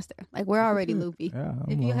there faster. Like we're already loopy. Yeah,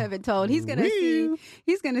 if you haven't told, he's gonna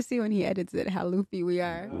see when he edits it how loopy we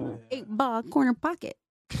are. 8-ball corner pocket.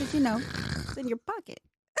 Because it's in your pocket.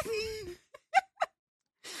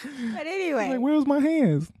 But anyway. Like, where's my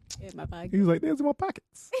hands? In my pocket. He was like, there's in my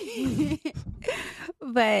pockets.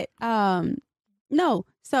 But no.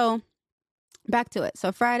 So back to it.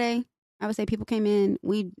 So Friday, I would say people came in.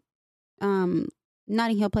 We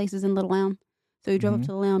Notting Hill Place is in Little Elm. So we drove up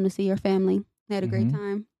to Little Elm to see your family. Had a great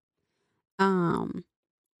time. And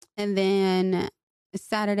then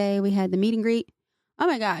Saturday we had the meet and greet. Oh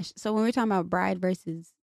my gosh. So when we're talking about bride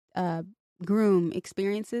versus groom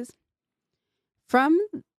experiences, from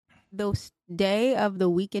the day of the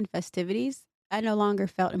weekend festivities, I no longer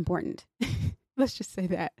felt important. Let's just say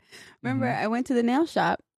that. Remember, I went to the nail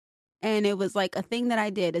shop and it was like a thing that I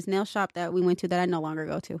did. This nail shop that we went to that I no longer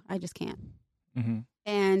go to. I just can't.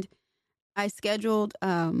 And I scheduled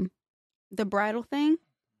the bridal thing,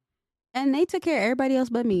 and they took care of everybody else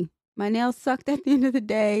but me. My nails sucked at the end of the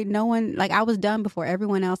day. No one, like, I was done before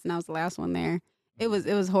everyone else, and I was the last one there. It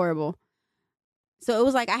was horrible. So it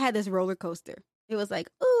was like I had this roller coaster. It was like,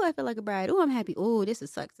 oh, I feel like a bride. Oh, I'm happy. Oh, this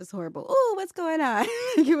sucks. This is horrible. Oh, what's going on?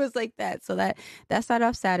 It was like that. So that started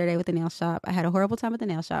off Saturday with the nail shop. I had a horrible time at the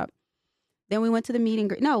nail shop. Then we went to the meet and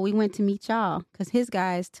greet. No, we went to meet y'all because his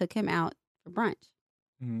guys took him out for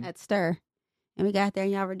brunch at Stir. And we got there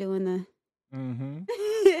and y'all were doing the...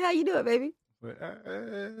 How you doing, baby?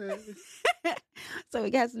 So we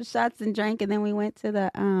got some shots and drank, and then we went to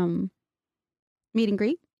the meet and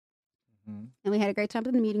greet. And we had a great time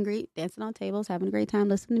at the meet and greet, dancing on tables, having a great time,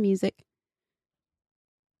 listening to music.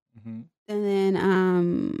 And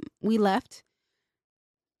then we left.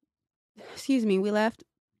 Excuse me, we left.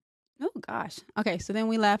 Oh, gosh. Okay, so then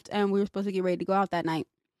we left, and we were supposed to get ready to go out that night.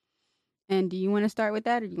 And do you want to start with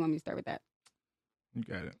that, or do you want me to start with that? You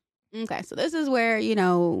got it. Okay, so this is where,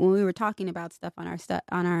 when we were talking about stuff on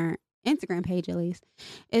our Instagram page at least,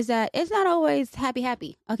 is that it's not always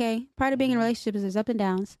happy. Okay, part of being in a relationship is there's up and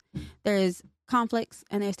downs, there's conflicts,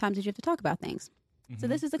 and there's times that you have to talk about things. So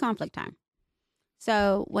this is the conflict time.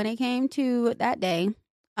 So when it came to that day,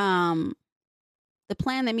 the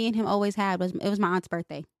plan that me and him always had was it was my aunt's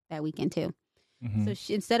birthday that weekend too. So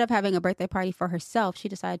she, instead of having a birthday party for herself, she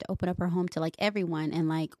decided to open up her home to like everyone. And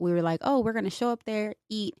like we were like, oh, we're gonna show up there,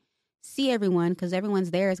 eat, see everyone because everyone's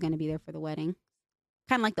there is gonna be there for the wedding.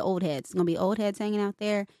 Kind of like the old heads. It's gonna be old heads hanging out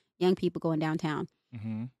there, young people going downtown.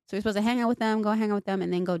 So we're supposed to hang out with them, go hang out with them,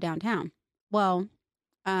 and then go downtown. Well,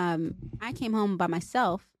 I came home by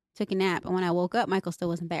myself, took a nap, and when I woke up, Michael still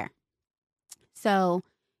wasn't there. So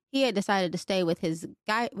he had decided to stay with his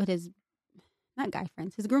not guy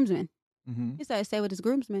friends, his groomsmen. He decided to stay with his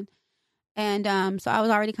groomsmen. And so I was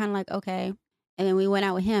already kind of like, okay. And then we went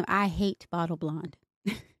out with him. I hate Bottle Blonde.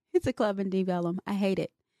 It's a club in Deep Ellum. I hate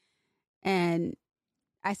it. And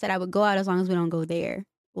I said I would go out as long as we don't go there.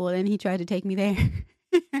 Well, then he tried to take me there.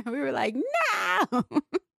 We were like, no.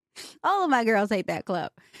 All of my girls hate that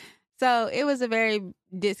club. So it was a very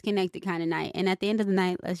disconnected kind of night. And at the end of the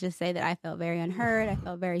night, let's just say that I felt very unheard. I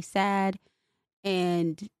felt very sad.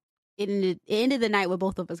 And it ended the night with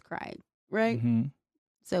both of us crying. Right?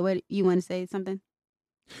 So what, you want to say something?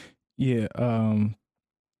 Yeah.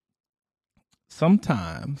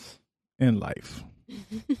 Sometimes in life,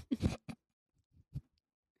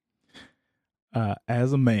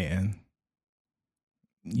 as a man,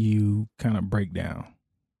 you kind of break down.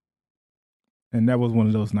 And that was one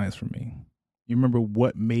of those nights for me. You remember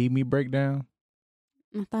what made me break down?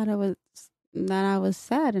 I thought it was that I was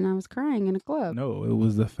sad and I was crying in a club. No, it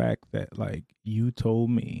was the fact that like you told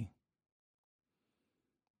me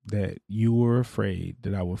that you were afraid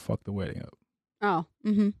that I would fuck the wedding up. Oh,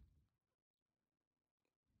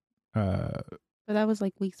 but that was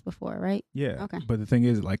like weeks before, right? Yeah. Okay. But the thing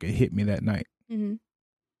is, like, it hit me that night. Mm-hmm.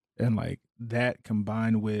 And like that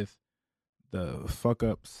combined with the fuck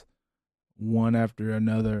ups one after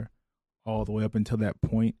another all the way up until that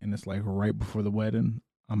point, and it's like right before the wedding,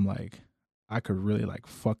 I'm like, I could really like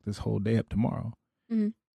fuck this whole day up tomorrow.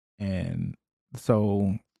 And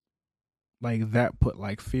so like that put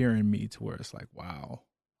like fear in me to where it's like, wow,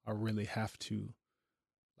 I really have to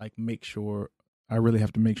make sure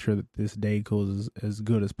that this day goes as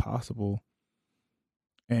good as possible.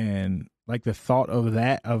 And like the thought of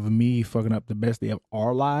that, of me fucking up the best day of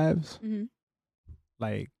our lives,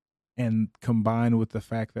 like, and combined with the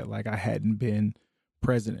fact that like I hadn't been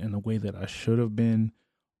present in the way that I should have been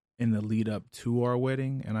in the lead up to our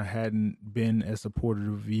wedding, and I hadn't been as supportive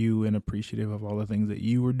of you and appreciative of all the things that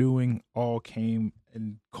you were doing, all came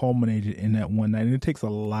and culminated in that one night. And it takes a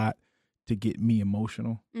lot to get me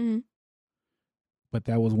emotional. But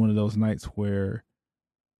that was one of those nights where,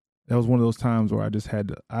 that was one of those times where I just had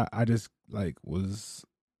to, I just like was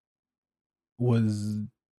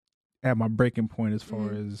at my breaking point as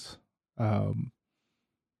far as all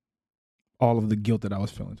of the guilt that I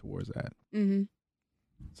was feeling towards that.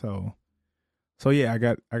 So yeah, I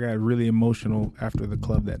got really emotional after the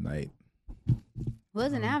club that night. It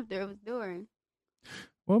wasn't after, it was during.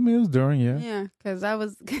 Well, I mean, it was during, yeah. Yeah,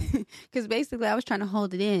 because basically I was trying to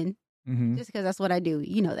hold it in, just because that's what I do.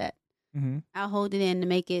 You know that. I'll hold it in to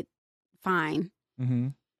make it fine.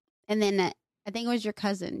 And then I think it was your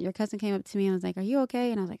cousin. Your cousin came up to me and was like, "Are you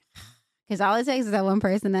okay?" And I was like, because all it takes is that one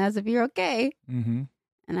person to ask if you're okay. And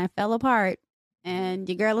I fell apart. And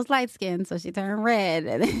your girl is light skinned, so she turned red,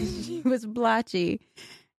 and then she was blotchy.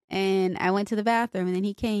 And I went to the bathroom, and then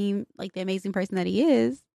he came like the amazing person that he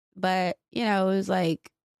is. But, you know, it was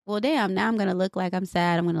like, well, damn, now I'm going to look like I'm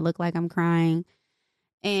sad. I'm going to look like I'm crying.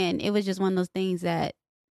 And it was just one of those things that,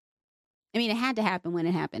 I mean, it had to happen when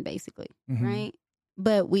it happened, basically, right?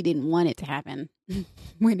 But we didn't want it to happen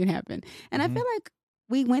when it happened. And I feel like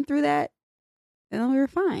we went through that, and then we were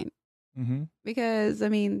fine. Because, I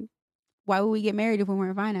mean, why would we get married if we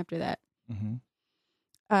weren't fine after that?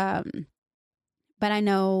 But I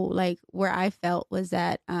know, like, where I felt was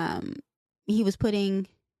that he was putting,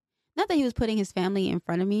 not that he was putting his family in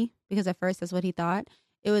front of me, because at first that's what he thought.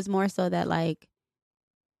 It was more so that, like,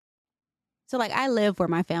 I live where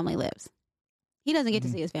my family lives. He doesn't get to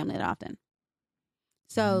see his family that often.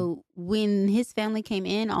 So when his family came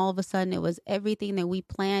in, all of a sudden it was everything that we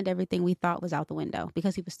planned, everything we thought was out the window,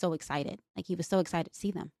 because he was so excited. Like, he was so excited to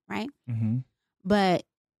see them, right? But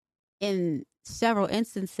in several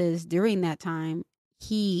instances during that time,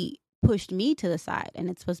 he pushed me to the side, and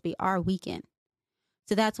it's supposed to be our weekend.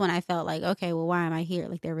 So that's when I felt like, okay, well, why am I here?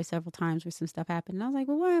 Like, there were several times where some stuff happened, and I was like,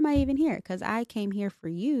 well, why am I even here? Because I came here for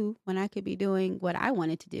you when I could be doing what I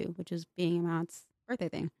wanted to do, which was being my aunt's birthday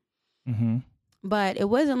thing. But it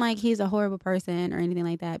wasn't like he's a horrible person or anything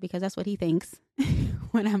like that, because that's what he thinks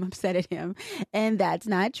when I'm upset at him. And that's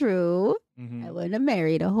not true. Mm-hmm. I wouldn't have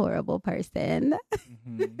married a horrible person.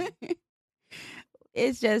 Mm-hmm.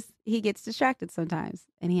 It's just he gets distracted sometimes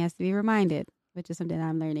and he has to be reminded, which is something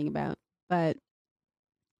I'm learning about. But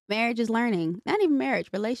marriage is learning. Not even marriage,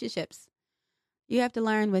 relationships. You have to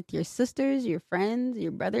learn with your sisters, your friends,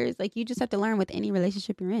 your brothers. Like, you just have to learn with any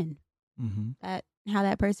relationship you're in. Mm-hmm. That how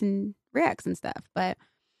that person reacts and stuff. But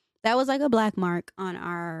that was like a black mark on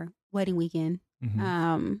our wedding weekend. Mm-hmm.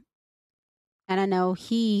 And I know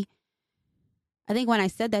I think when I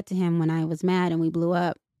said that to him when I was mad and we blew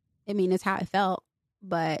up, I mean, it's how I felt,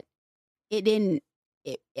 but it didn't,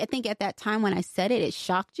 I think at that time when I said it, it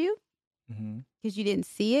shocked you because you didn't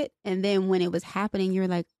see it. And then when it was happening, you were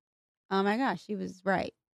like, oh my gosh, she was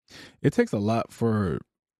right. It takes a lot for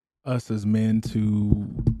us as men to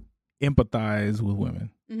empathize with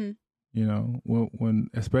women. Mm-hmm. You know, when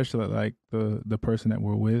especially like the person that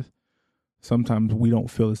we're with, sometimes we don't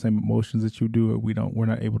feel the same emotions that you do, or we're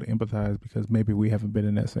not able to empathize because maybe we haven't been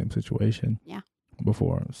in that same situation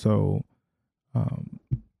before. So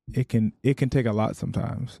it can take a lot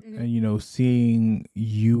sometimes. Mm-hmm. And you know, seeing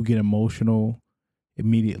you get emotional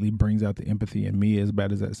immediately brings out the empathy in me, as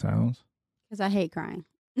bad as that sounds. Because I hate crying.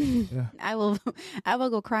 Yeah. I will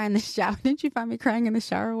go cry in the shower. Didn't you find me crying in the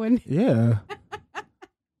shower one day? Yeah.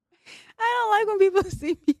 I don't like when people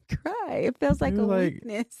see me cry. It feels like You're a like,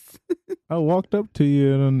 weakness. I walked up to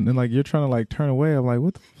you and like you're trying to like turn away. I'm like,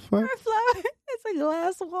 what the fuck? It's a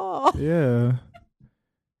glass wall. Yeah.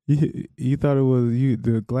 You thought it was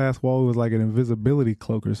the glass wall was like an invisibility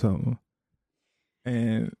cloak or something.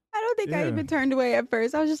 And I don't think I even turned away at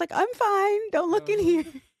first. I was just like, I'm fine. Don't look in here.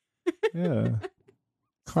 Yeah.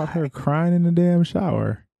 Caught her crying in the damn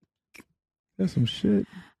shower. That's some shit.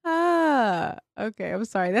 Okay. I'm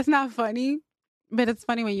sorry. That's not funny, but it's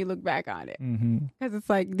funny when you look back on it. Because it's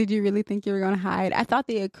like, did you really think you were going to hide? I thought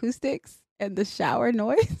the acoustics and the shower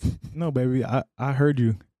noise. No, baby. I heard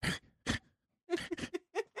you. I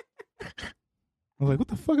was like, what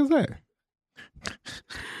the fuck is that?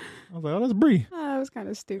 I was like, oh, that's Bree. Oh, it was kind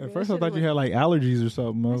of stupid. At first I thought you had like allergies or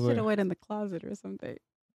something. I should have went in the closet or something.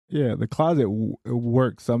 Yeah, the closet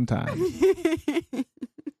works sometimes.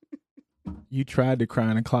 You tried to cry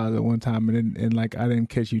in the closet one time, and like I didn't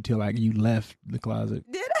catch you till like you left the closet.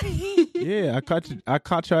 Did I? Yeah, I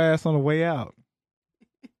caught your ass on the way out.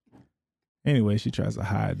 Anyway, she tries to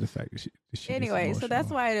hide the fact that she anyway, so that's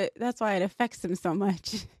why it affects him so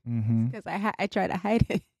much. Because I try to hide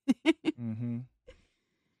it.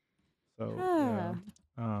 So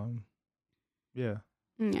yeah.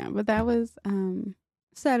 Yeah, but that was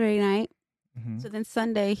Saturday night. So then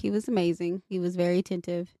Sunday, he was amazing. He was very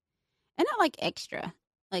attentive. And not like extra,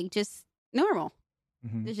 like just normal.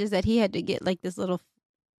 It's just that he had to get like this little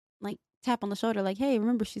like tap on the shoulder, like, hey,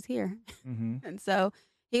 remember she's here. And so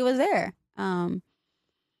he was there.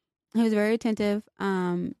 He was very attentive.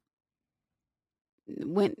 It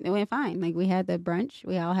went fine. Like, we had the brunch.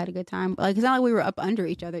 We all had a good time. Like, it's not like we were up under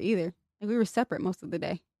each other either. Like, we were separate most of the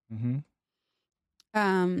day.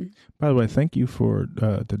 By the way, thank you for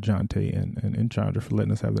to Jonte and Chandra for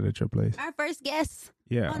letting us have that at your place. Our first guests.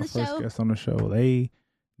 Yeah, on our the first show. guests on the show.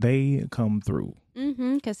 They come through.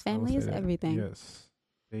 Because family is that. everything. Yes,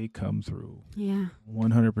 they come through. Yeah,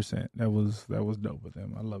 100%. That was dope with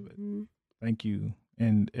them. I love it. Thank you.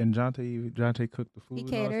 And Jonte cooked the food. He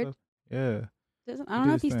catered. And all that stuff. Yeah. I don't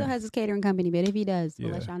know if he still has his catering company, but if he does,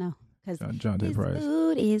 we'll let y'all know. Because his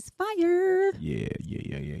food is fire.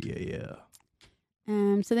 Yeah.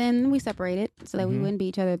 So then we separated so that we wouldn't be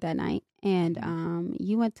each other that night. And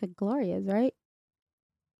you went to Gloria's, right?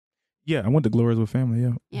 Yeah, I went to Gloria's with family,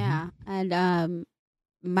 yeah. Yeah. And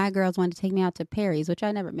my girls wanted to take me out to Perry's, which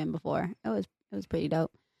I'd never been before. It was pretty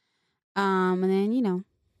dope. And then,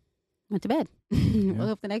 went to bed. Woke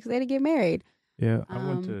up the next day to get married. Yeah,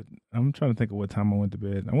 I'm trying to think of what time I went to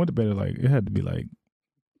bed. I went to bed at it had to be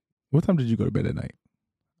what time did you go to bed at night?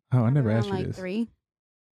 Oh, I never asked you this. 3.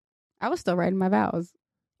 I was still writing my vows.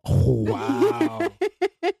 Oh, wow.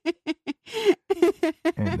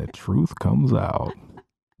 And the truth comes out.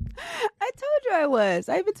 I told you I was.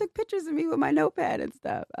 I even took pictures of me with my notepad and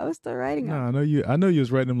stuff. I was still writing them. I know you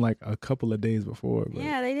was writing them like a couple of days before. But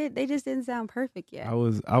yeah, they did. They just didn't sound perfect yet. I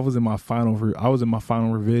was in my final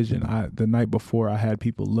revision. The night before I had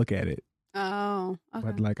people look at it. Oh,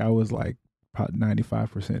 okay. But I was probably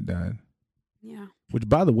 95% done. Yeah. Which,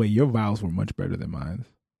 by the way, your vows were much better than mine.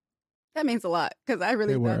 That means a lot because I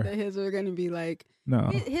really thought that his were going to be no.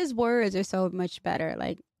 His words are so much better.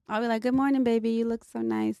 Like, I'll be like, "Good morning, baby. You look so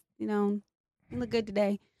nice. You look good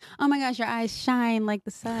today. Oh my gosh, your eyes shine like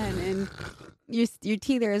the sun, and your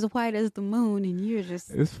teeth are as white as the moon, and you're just.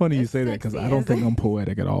 It's funny you as say that because sexy I don't as- think I'm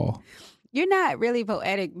poetic at all. You're not really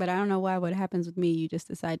poetic, but I don't know why. What happens with me, you just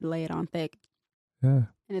decide to lay it on thick, Yeah.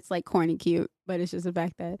 and it's like corny cute, but it's just the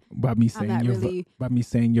fact that By me I'm saying not you're really. by me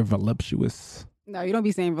saying you're voluptuous. No, you don't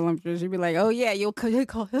be saying voluptuous. You be like, oh yeah, you'll come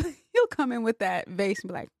in with that vase and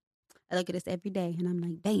be like, I look at this every day, and I'm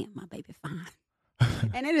like, damn, my baby fine.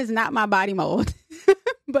 And it is not my body mold,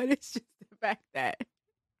 but it's just the fact that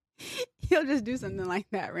he'll just do something like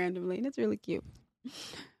that randomly, and it's really cute.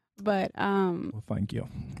 But Well, thank you.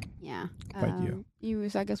 yeah, Thank you.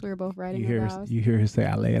 So I guess we were both writing You our hear vows. you hear her say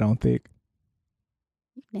I lay it on thick.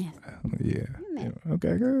 Nasty. Yeah. You nasty.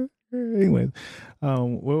 Okay. Good. Anyways, where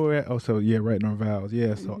we're at? Oh, so yeah, writing our vows.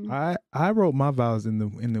 Yeah. So Mhm. I wrote my vows in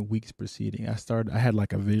the weeks preceding. I had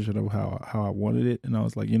like a vision of how I wanted it, and I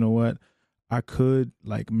was like, you know what, I could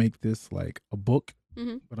like make this like a book,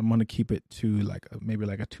 Mhm. but I'm gonna keep it to like maybe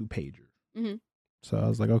like a 2-pager. Mhm. So I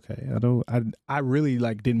was like, okay, I really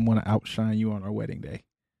like didn't want to outshine you on our wedding day.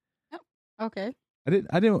 Okay. I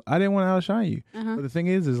didn't want to outshine you. Uh-huh. But the thing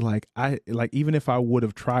is like even if I would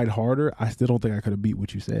have tried harder, I still don't think I could have beat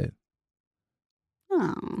what you said.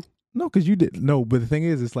 Oh, No, because you did. No, but the thing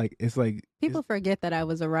is, it's like people forget that I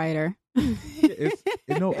was a writer.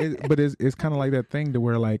 but it's kind of like that thing to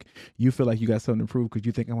where like you feel like you got something to prove because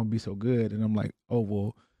you think I'm gonna be so good, and I'm like, oh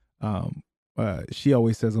well, she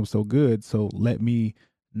always says I'm so good, so let me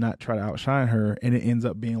not try to outshine her, and it ends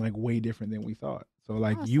up being like way different than we thought. So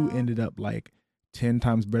like you So- ended up like 10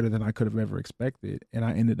 times better than I could have ever expected, and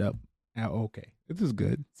I ended up okay. This is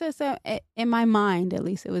good. So in my mind, at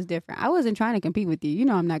least, it was different. I wasn't trying to compete with you. You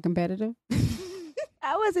know, I'm not competitive.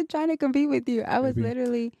 I wasn't trying to compete with you. I was Baby,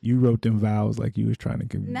 literally. You wrote them vows like you was trying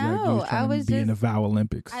to No, I was be in the just. vow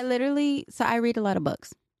Olympics. I literally. So I read a lot of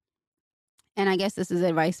books, and I guess this is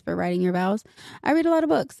advice for writing your vows. I read a lot of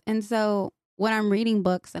books, and so when I'm reading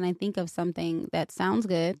books and I think of something that sounds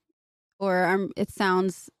good, or it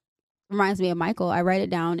reminds me of Michael, I write it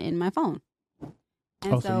down in my phone.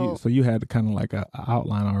 And so you had kind of like a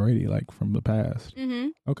outline already, like from the past. Mm-hmm.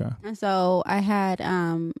 Okay. And so I had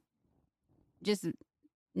just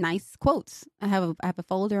nice quotes. I have a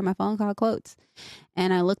folder in my phone called quotes,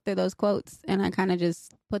 and I looked through those quotes and I kind of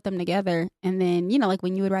just put them together. And then like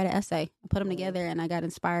when you would write an essay, I put them together and I got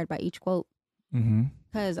inspired by each quote. Mm-hmm.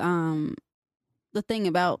 Because the thing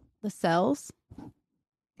about the cells.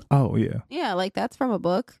 Oh yeah. Yeah, like that's from a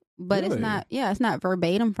book. But Really? it's not, it's not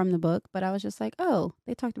verbatim from the book. But I was just like, oh,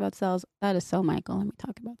 they talked about cells. That is so Michael. Let me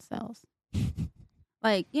talk about cells.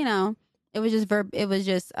 Like, it was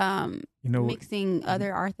just mixing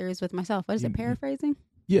other authors with myself. What is it, paraphrasing?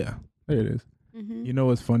 Yeah, there it is. Mm-hmm. You know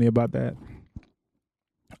what's funny about that?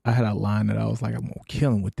 I had a line that I was like, I'm gonna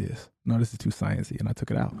kill him with this. No, this is too sciencey, and I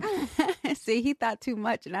took it out. See, he thought too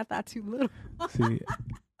much, and I thought too little. See,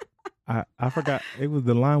 I forgot.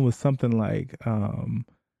 The line was something like,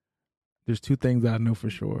 there's 2 things that I know for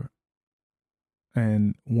sure.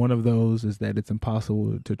 And one of those is that it's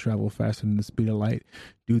impossible to travel faster than the speed of light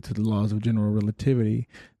due to the laws of general relativity,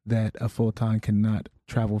 that a photon cannot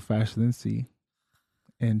travel faster than c.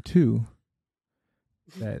 And 2,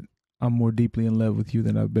 that I'm more deeply in love with you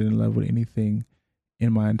than I've been in love with anything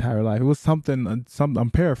in my entire life. It was something I'm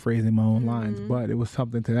paraphrasing my own lines, but it was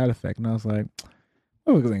something to that effect. And I was like,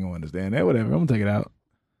 oh, because I ain't gonna understand that. Whatever, I'm gonna take it out.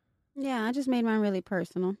 Yeah, I just made mine really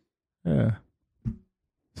personal. Yeah.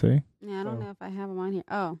 See? Yeah, I don't know if I have them on here.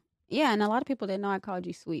 Oh, yeah, and a lot of people didn't know I called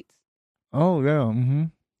you sweets. Oh, yeah. Mm-hmm.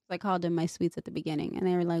 I called them my sweets at the beginning, and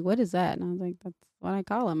they were like, what is that? And I was like, that's what I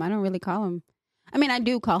call him. I don't really call him. I mean, I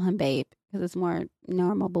do call him babe because it's more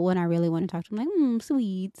normal, but when I really want to talk to him, I'm like,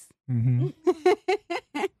 sweets. Mm-hmm.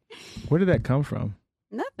 Where did that come from?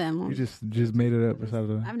 Nothing. You just made it up.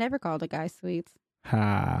 I've never called a guy sweets.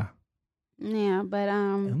 Ha. Yeah, but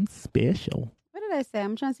I'm special. what did I say?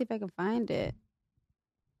 I'm trying to see if I can find it.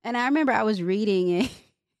 And I remember I was reading it.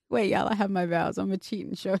 Wait, y'all, I have my vows. I'm gonna cheat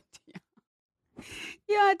and show it to y'all.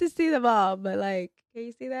 You don't have to see them all, but like, can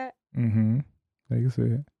you see that? Mm-hmm. I can see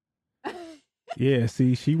it. Yeah,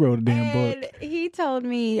 see, she wrote a damn book. He told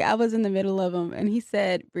me, I was in the middle of them, and he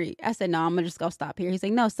said, Bree, I said, no, I'm gonna just go stop here. He's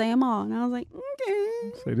like, no, say them all. And I was like,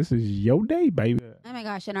 okay. Say, this is your day, baby. Oh my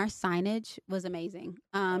gosh, and our signage was amazing.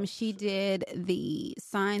 She did the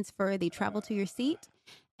signs for the travel to your seat,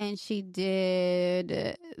 and she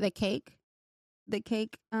did the cake. What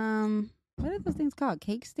are those things called?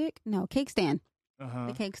 Cake stick? No, cake stand. Uh-huh.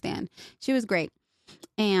 The cake stand. She was great.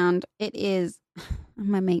 And it is,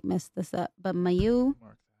 I might mess this up, but Mayu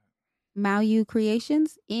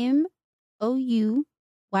Creations, MOU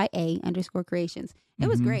 _creations. It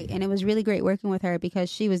was great. And it was really great working with her because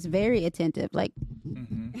she was very attentive. Like,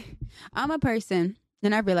 I'm a person,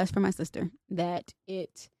 and I realized for my sister that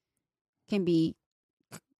it can be,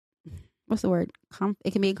 what's the word?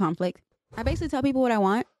 It can be a conflict. I basically tell people what I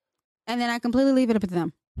want, and then I completely leave it up to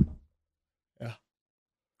them. Yeah.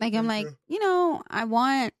 Like, I'm like, I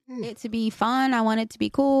want it to be fun. I want it to be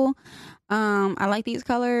cool. I like these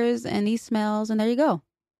colors and these smells, and there you go.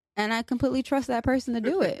 And I completely trust that person to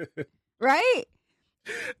do it. Right?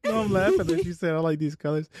 No, I'm laughing that you said I like these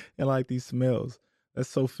colors and I like these smells. That's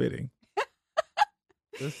so fitting.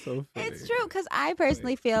 That's so fitting. It's true, because I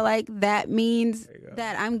personally feel like that means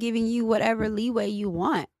that I'm giving you whatever leeway you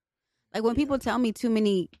want. Like, when people tell me too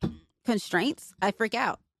many constraints, I freak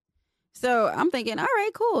out. So I'm thinking, all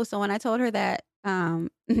right, cool. So when I told her that,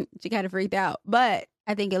 she kind of freaked out. But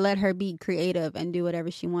I think it let her be creative and do whatever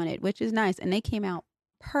she wanted, which is nice. And they came out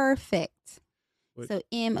perfect. So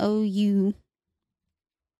MOU.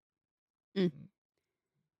 But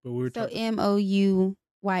we were So MOUYA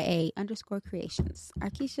 _creations.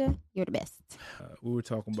 Arkisha, you're the best. We were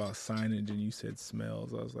talking about signage, and you said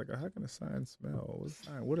smells. I was like, how can a sign smell?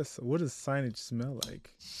 What does signage smell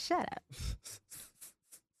like? Shut up.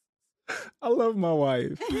 I love my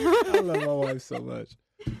wife. I love my wife so much.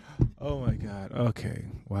 Oh my God. Okay.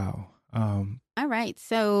 Wow. All right.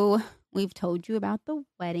 So we've told you about the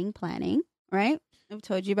wedding planning, right? I've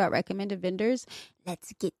told you about recommended vendors.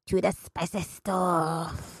 Let's get to the spicy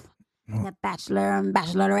stuff. The bachelor and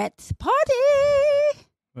bachelorette party.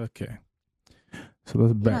 Okay. So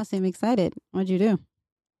let's back. You don't seem excited. What'd you do?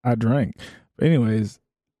 I drank. But anyways,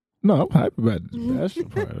 no, I'm hype about the bachelor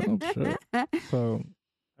party. I'm sure. So,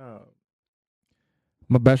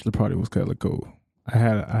 my bachelor party was kind of cool. I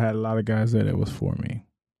had a lot of guys there that was for me.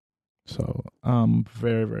 So I'm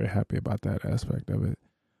very, very happy about that aspect of it.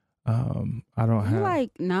 I don't have. You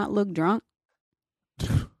like not look drunk?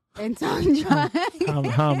 And tongue dry.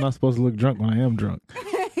 How am I supposed to look drunk when I am drunk?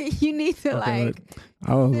 You need to I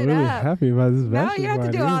was really happy about this bachelor party. No, you don't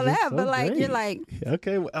have to do all that, but like, you're like.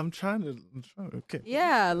 Okay, I'm trying to. Okay.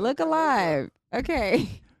 Yeah, look alive. Okay.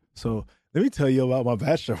 So let me tell you about my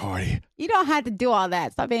bachelor party. You don't have to do all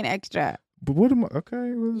that. Stop being extra. But what am I? Okay.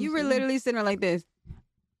 You were literally sitting there like this.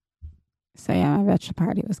 So yeah, my bachelor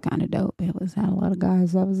party was kind of dope. It had a lot of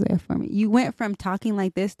guys that was there for me. You went from talking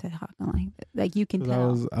like this to talking like this. Like, you can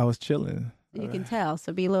tell. I was chilling. You can tell.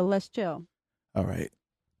 So be a little less chill. All right.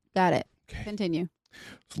 Got it. Okay. Continue.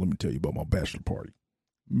 So let me tell you about my bachelor party.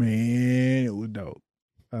 Man, it was dope.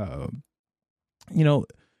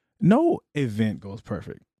 No event goes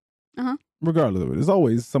perfect. Regardless of it, there's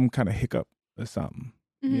always some kind of hiccup or something.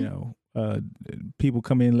 Mm-hmm. People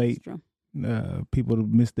come in late. People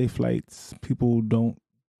miss their flights. People don't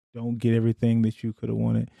get everything that you could have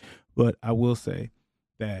wanted. But I will say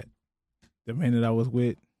that the man that I was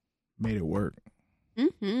with made it work.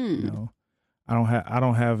 Mm-hmm. I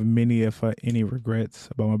don't have many any regrets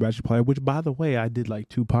about my bachelor party, which, by the way, I did like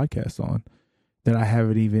 2 podcasts on that I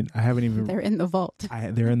haven't even. They're in the vault.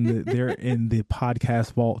 They're in the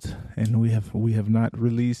podcast vault, and we have not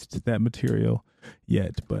released that material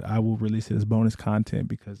yet, but I will release it as bonus content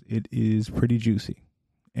because it is pretty juicy,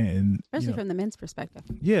 and especially from the men's perspective.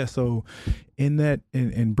 Yeah, so in that,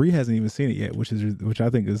 and Bree hasn't even seen it yet, which I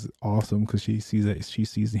think is awesome because she sees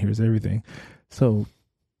and hears everything. So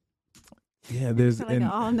yeah, there's like an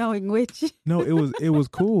all-knowing witch. No, it was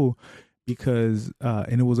cool because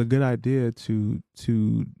and it was a good idea to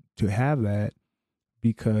have that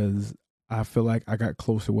because I feel like I got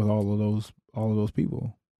closer with all of those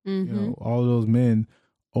people. Mm-hmm. All of those men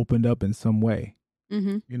opened up in some way.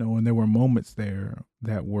 Mm-hmm. And there were moments there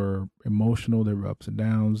that were emotional. There were ups and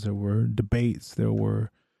downs. There were debates. There were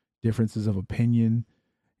differences of opinion.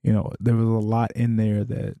 There was a lot in there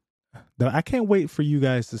that I can't wait for you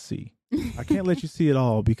guys to see. I can't let you see it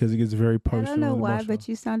all because it gets very personal. I don't know why, emotional. but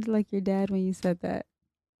you sounded like your dad when you said that.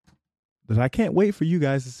 But I can't wait for you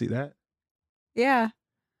guys to see that. Yeah.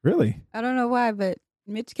 Really? I don't know why, but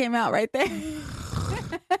Mitch came out right there.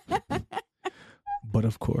 But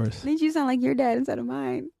of course. Didn't you sound like your dad instead of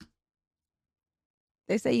mine?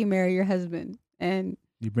 They say you marry your husband, and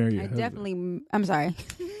you marry your husband. Definitely. I'm sorry.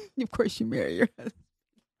 Of course, you marry your husband.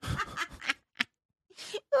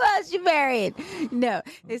 Who else you married? No,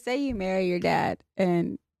 they say you marry your dad,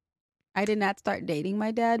 and I did not start dating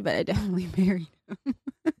my dad, but I definitely married him.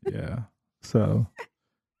 Yeah. So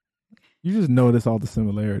you just notice all the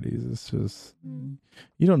similarities. It's just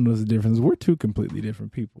you don't notice the difference. We're 2 completely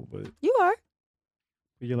different people, but you are.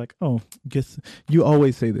 You're like, oh, guess you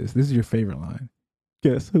always say this. This is your favorite line.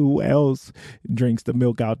 Guess who else drinks the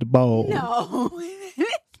milk out the bowl? No.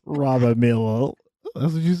 Robert Miller.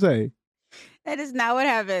 That's what you say. That is not what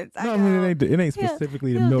happens. No, I mean it ain't He'll-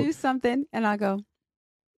 specifically the He'll milk. do something, and I'll go,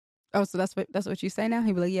 oh, so that's what you say now?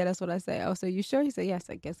 He'd be like, yeah, that's what I say. Oh, so you sure? He said, yes.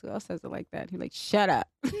 I guess who else says it like that? He'd be like, shut up.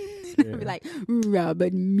 He'd be like,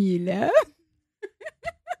 Robert Miller.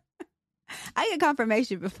 I get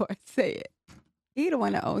confirmation before I say it. He the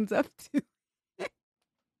one that owns up to it.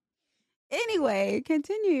 Anyway,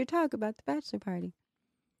 continue your talk about the bachelor party.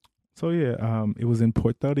 So yeah, it was in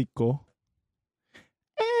Puerto Rico.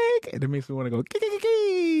 That makes me want to go.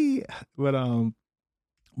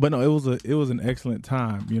 But no, it was an excellent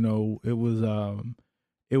time. You know, it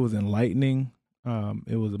was enlightening.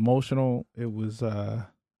 It was emotional.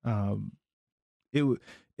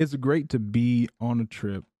 It's great to be on a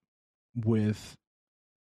trip with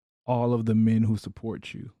all of the men who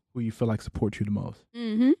support you, who you feel like support you the most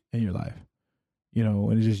in your life. You know,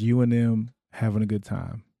 and it's just you and them having a good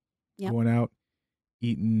time. Yep. Going out,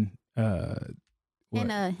 eating Henna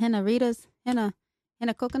Ritas, henna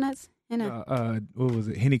coconuts, henna. what was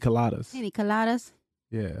it? Henny coladas. Henny coladas.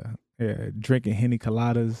 Yeah. Drinking Henny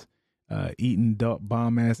coladas, eating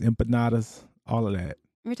bomb ass empanadas, all of that.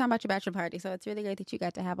 We're talking about your bachelor party, so it's really great that you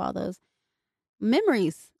got to have all those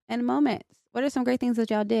memories and moments. What are some great things that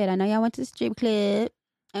y'all did? I know y'all went to the strip club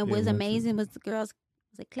and was amazing. Was the girls,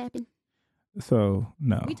 was it clapping? So,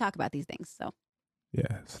 no. We talk about these things, so.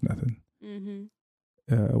 Yeah, it's nothing.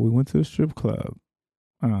 Mm-hmm. We went to a strip club,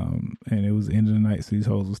 and it was the end of the night, so these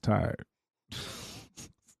hoes was tired.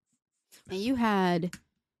 And you had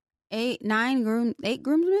 8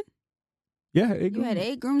 groomsmen? Yeah, 8 You had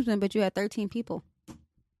 8 groomsmen, but you had 13 people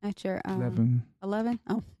at your 11. 11?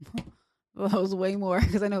 Oh, well, that was way more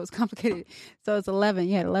because I know it was complicated. So it's 11.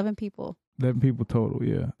 You had 11 people. 11 people total,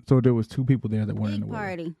 yeah. So there was 2 people there that weren't in the party.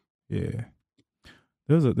 Wedding. Yeah.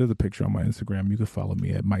 There's a picture on my Instagram. You can follow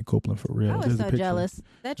me at Mike Copeland for real. I was so jealous.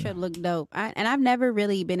 That trip looked dope. And I've never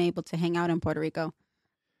really been able to hang out in Puerto Rico.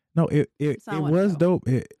 No, it was dope.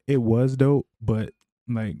 It was dope, but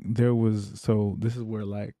like there was, so this is where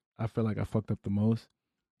like I feel like I fucked up the most,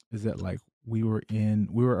 is that like we were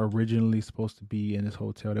originally supposed to be in this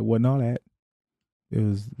hotel that wasn't all that. It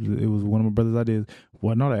was one of my brother's ideas.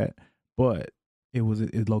 Wasn't all that, but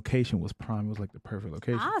its location was prime. It was like the perfect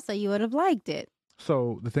location. So you would have liked it.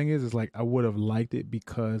 So the thing is like I would have liked it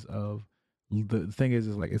because of the thing is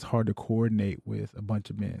like it's hard to coordinate with a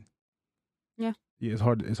bunch of men. Yeah. Yeah, it's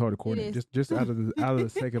hard to coordinate. Just out of the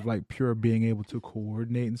sake of like pure being able to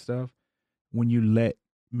coordinate and stuff. When you let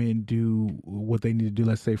men do what they need to do,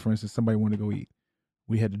 let's say for instance somebody wanted to go eat,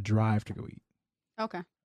 we had to drive to go eat. Okay.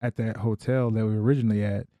 At that hotel that we were originally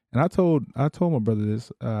at, and I told my brother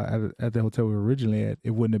this at the hotel we were originally at,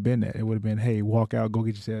 it wouldn't have been that. It would have been, hey, walk out, go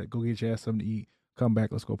get your ass something to eat, come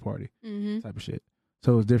back, let's go party, type of shit.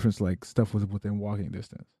 So it was different. Like stuff was within walking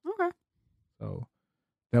distance. Okay. So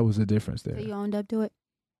that was the difference there. So you owned up to it?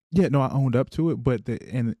 Yeah, no, I owned up to it, but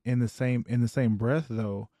in the same breath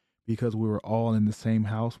though, because we were all in the same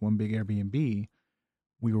house, one big Airbnb,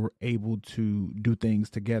 we were able to do things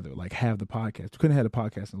together, like have the podcast. We couldn't have the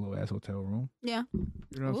podcast in a little ass hotel room. Yeah. You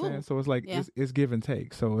know what I'm saying? So it's like, it's give and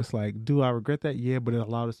take. So it's like, do I regret that? Yeah, but it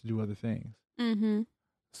allowed us to do other things. Mm-hmm.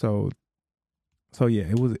 So yeah,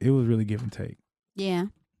 it was really give and take. Yeah.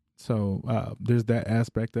 So there's that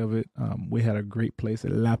aspect of it. We had a great place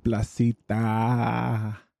at La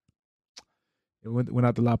Placita. It went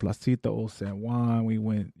out to La Placita, Old San Juan. We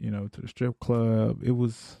went, to the strip club. It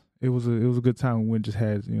was a good time. We went, just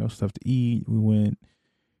had stuff to eat. We went,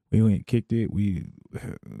 kicked it. We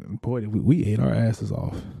ate our asses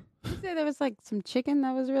off. You said there was like some chicken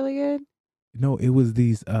that was really good. No, it was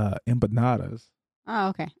these empanadas. Oh,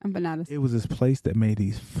 okay, empanadas. It was this place that made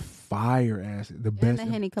these fire ass, the best. And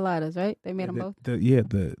the Henny coladas, right? They made them both. The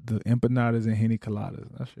empanadas and Henny coladas.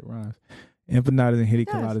 That shit rhymes. Empanadas and Henny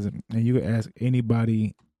coladas, and you can ask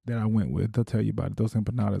anybody that I went with, they'll tell you about it. Those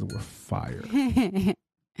empanadas were fire.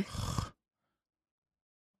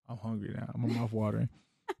 I'm hungry now. My mouth watering.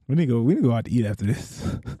 We need to go out to eat after this.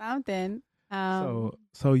 Something.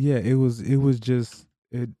 So yeah, it was just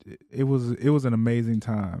it was an amazing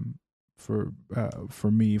time for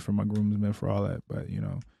me, for my groomsmen, for all that. But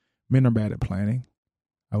men are bad at planning.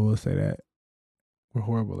 I will say that we're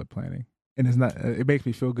horrible at planning, and it's not. It makes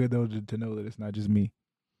me feel good though to know that it's not just me.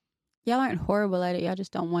 Y'all aren't horrible at it. Y'all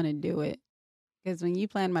just don't want to do it. Because when you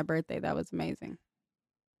planned my birthday, that was amazing.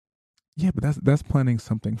 Yeah, but that's planning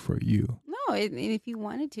something for you. No, if you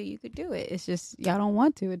wanted to, you could do it. It's just y'all don't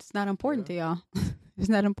want to. It's not important to y'all. It's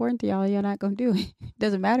not important to y'all. You're not gonna do it. It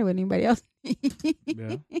doesn't matter what anybody else.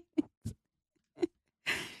 Yeah.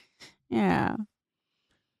 Yeah.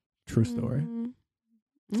 True story.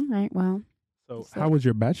 All right. Well. So how was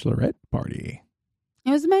your bachelorette party?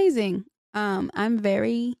 It was amazing. I'm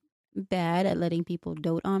very bad at letting people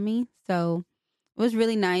dote on me. So it was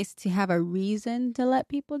really nice to have a reason to let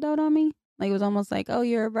people dote on me. Like it was almost like, oh,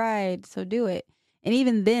 you're a bride, so do it. And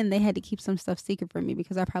even then, they had to keep some stuff secret from me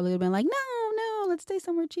because I probably would have been like, no, let's stay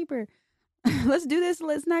somewhere cheaper. Let's do this.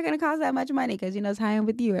 It's not going to cost that much money because, it's high end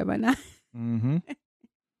with you, am I not? Mm-hmm.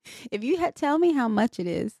 If you tell me how much it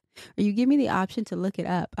is or you give me the option to look it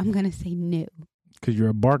up, I'm going to say no. Because you're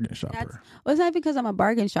a bargain shopper. Well, it's not because I'm a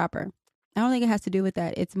bargain shopper. I don't think it has to do with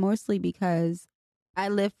that. It's mostly because I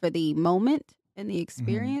live for the moment and the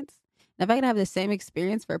experience. And if I could have the same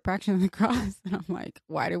experience for a fraction of the cost, then I'm like,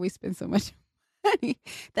 why do we spend so much money?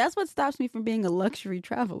 That's what stops me from being a luxury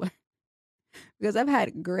traveler. Because I've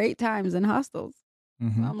had great times in hostels.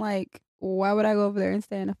 Mm-hmm. So I'm like, why would I go over there and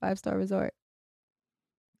stay in a 5-star resort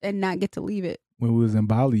and not get to leave it? When we was in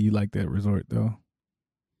Bali, you liked that resort, though.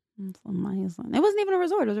 It wasn't even a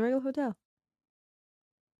resort. It was a regular hotel.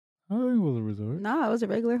 I think it was a resort. No, it was a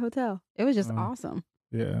regular hotel. It was just awesome.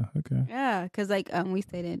 Yeah, okay. Yeah, because we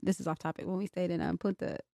stayed in, this is off topic, when we stayed in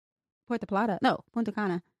Punta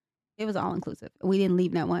Cana, it was all inclusive. We didn't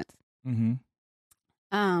leave not once.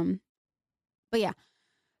 Mm-hmm. But yeah,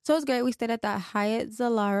 so it was great. We stayed at the Hyatt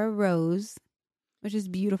Zilara Rose, which is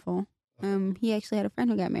beautiful. He actually had a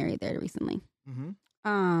friend who got married there recently.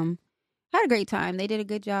 Mm-hmm. Had a great time. They did a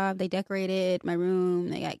good job. They decorated my room.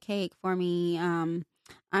 They got cake for me. I'm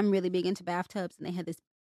really big into bathtubs, and they had this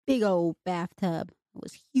big old bathtub. It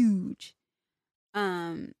was huge.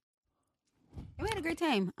 And we had a great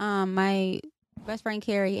time. My best friend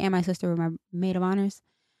Carrie and my sister were my maid of honors.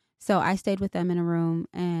 So I stayed with them in a room,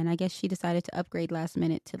 and I guess she decided to upgrade last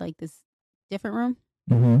minute to like this different room.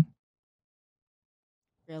 Mm-hmm.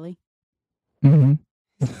 Really? Mm-hmm.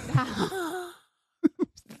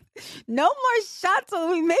 No more shots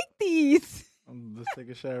when we make these. Let's take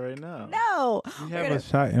a shot right now. No. We have a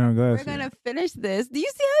shot in our glass. We're going to finish this. Do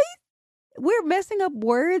you see how we're messing up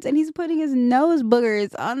words and he's putting his nose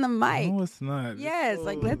boogers on the mic? No, it's not. Yes,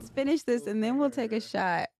 let's finish this and then we'll take a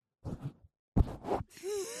shot.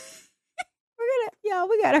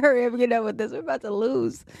 We gotta hurry up and get done with this. We're about to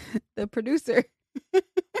lose the producer. You're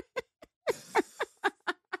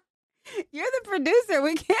the producer.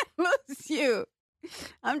 We can't lose you.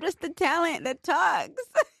 I'm just the talent that talks.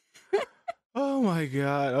 Oh my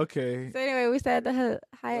God. Okay. So anyway, we stayed at the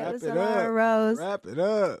Hyatt Zilara Rose. Wrap it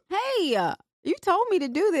up. Hey, you told me to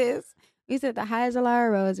do this. We stayed at the Hyatt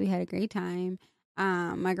Zilara Rose. We had a great time.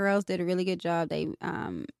 My girls did a really good job. They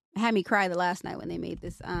had me cry the last night when they made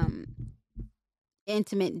this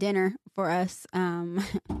intimate dinner for us.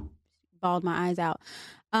 Bawled my eyes out.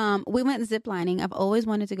 We went ziplining. I've always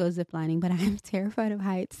wanted to go ziplining, but I'm terrified of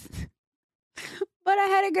heights. But I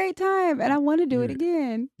had a great time, and I want to do it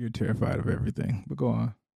again. You're terrified of everything, but go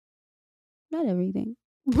on. Not everything.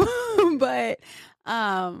 But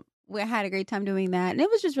we had a great time doing that, and it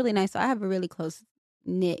was just really nice. So I have a really close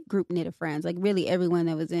group of friends. Like really everyone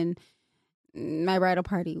that was in my bridal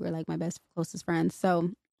party were like my closest friends.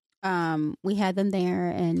 So we had them there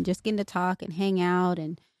and just getting to talk and hang out,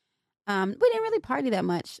 and we didn't really party that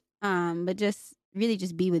much, but just really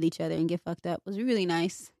just be with each other and get fucked up was really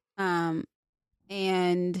nice.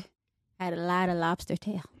 And had a lot of lobster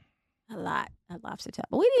tail. A lot of lobster tail.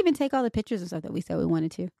 But we didn't even take all the pictures and stuff that we said we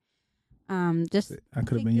wanted to. Just I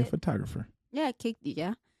could have been your photographer. Yeah, kicked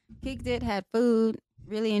it, had food,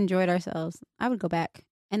 really enjoyed ourselves. I would go back.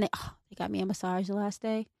 And they got me a massage the last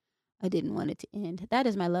day. I didn't want it to end. That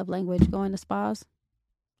is my love language, going to spas.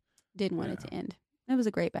 Didn't want it to end. It was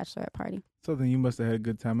a great bachelorette party. So then you must have had a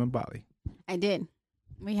good time in Bali. I did.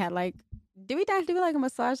 We had did we do like a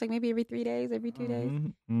massage maybe every 3 days, every 2 days?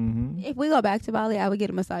 Mm-hmm. If we go back to Bali, I would get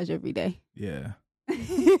a massage every day. Yeah.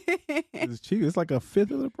 It's cheap. It's like a fifth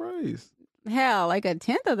of the price. Hell, like a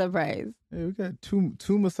tenth of the price. Yeah, we got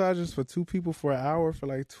two massages for 2 people for an hour for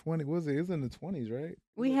like 20. What was it? It was in the 20s, right?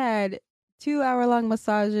 We had 2 hour-long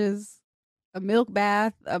massages, a milk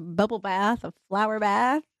bath, a bubble bath, a flower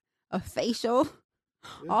bath, a facial,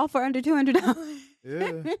 all for under $200.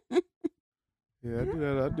 Yeah. Yeah,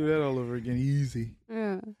 I do that all over again. Easy.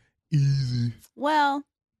 Yeah. Easy. Well,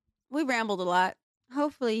 we rambled a lot.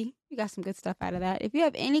 Hopefully, you got some good stuff out of that. If you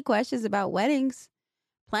have any questions about weddings,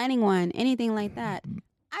 planning one, anything like that,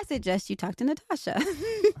 I suggest you talk to Natasha.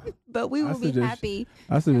 But we will be happy.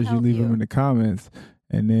 I suggest you leave them in the comments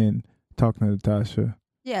and then talk to Natasha.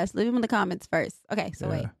 Yes, leave them in the comments first. Okay, so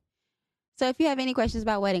wait. So if you have any questions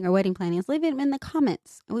about wedding or wedding planning, leave them in the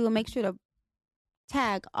comments. And we will make sure to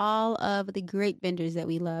tag all of the great vendors that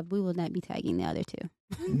we love. We will not be tagging the other 2.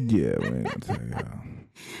 Yeah, we ain't gonna tag y'all.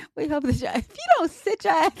 We hope that if you don't sit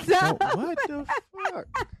your ass up. What the fuck?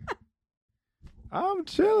 I'm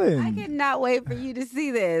chilling. I cannot wait for you to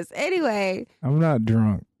see this. Anyway, I'm not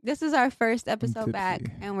drunk. this is our first episode tipsy. back,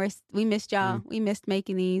 and we missed y'all. Pretty We missed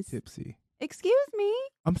making these. Tipsy. Excuse me.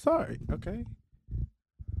 I'm sorry. Okay.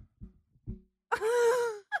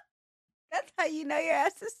 That's how you know your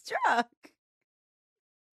ass is drunk.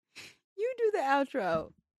 You do the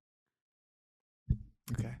outro.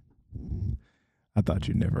 Okay. I thought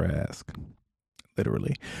you'd never ask.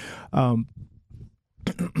 Literally.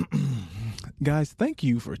 Guys, thank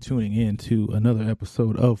you for tuning in to another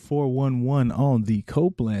episode of 411 on the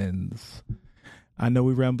Copelands. I know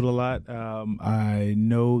we rambled a lot. I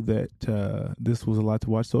know that this was a lot to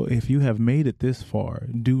watch. So if you have made it this far,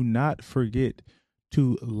 do not forget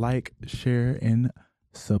to like, share, and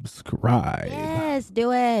subscribe. Yes,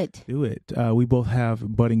 do it. Do it. We both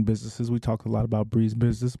have budding businesses. We talked a lot about Bree's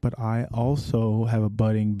business, but I also have a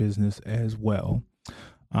budding business as well.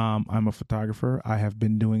 I'm a photographer. I have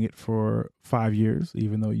been doing it for 5 years,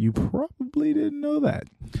 even though you probably didn't know that.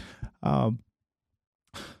 What are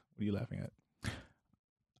you laughing at?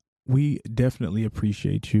 We definitely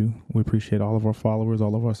appreciate you. We appreciate all of our followers,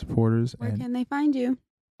 all of our supporters. Where can they find you?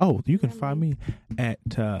 Oh, you can find me at,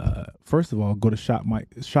 first of all, go to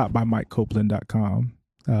shopbymikecopeland.com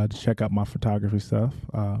to check out my photography stuff.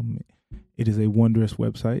 It is a wondrous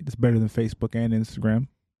website. It's better than Facebook and Instagram.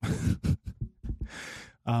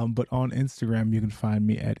 But on Instagram, you can find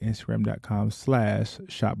me at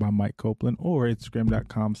instagram.com/shopbymikecopeland or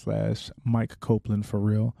instagram.com/Mike Copeland for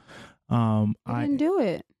real. I didn't do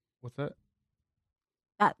it. What's that?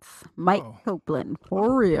 That's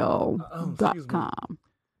MikeCopelandForReal.com.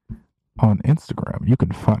 On Instagram, you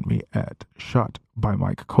can find me at Shot by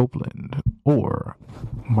Mike Copeland or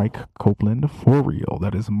Mike Copeland for real.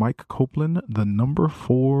 That is Mike Copeland, the number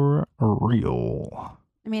 4 real.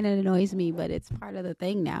 I mean, it annoys me, but it's part of the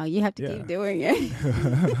thing now. You have to keep doing it.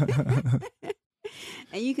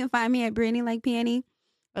 And you can find me at Brittany Like Peony.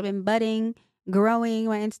 I've been budding, growing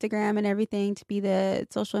my Instagram and everything to be the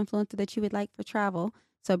social influencer that you would like for travel.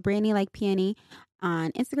 So Brittany Like Peony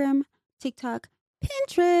on Instagram, TikTok,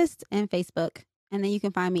 Pinterest, and Facebook. And then you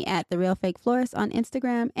can find me at The Real Fake Florist on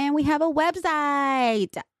Instagram. And we have a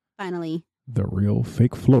website, finally.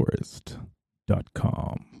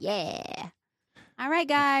 TheRealFakeFlorist.com. Yeah. All right,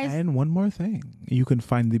 guys. And one more thing. You can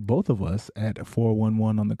find the both of us at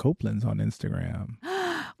 411 on the Copelands on Instagram.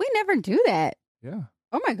 We never do that. Yeah.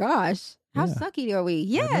 Oh, my gosh. How Yeah. sucky are we?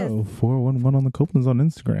 Yes. 411 on the Copelands on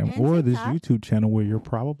Instagram And or this TikTok. YouTube channel where you're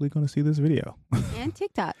probably going to see this video. And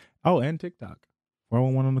TikTok. Oh, and TikTok.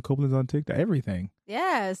 411 on the Copelands on TikTok. Everything.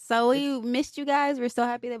 Yeah. So we missed you guys. We're so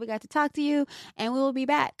happy that we got to talk to you. And we will be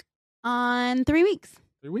back on 3 weeks.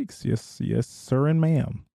 3 weeks. Yes, sir and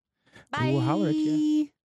ma'am. Bye. We will holler at you.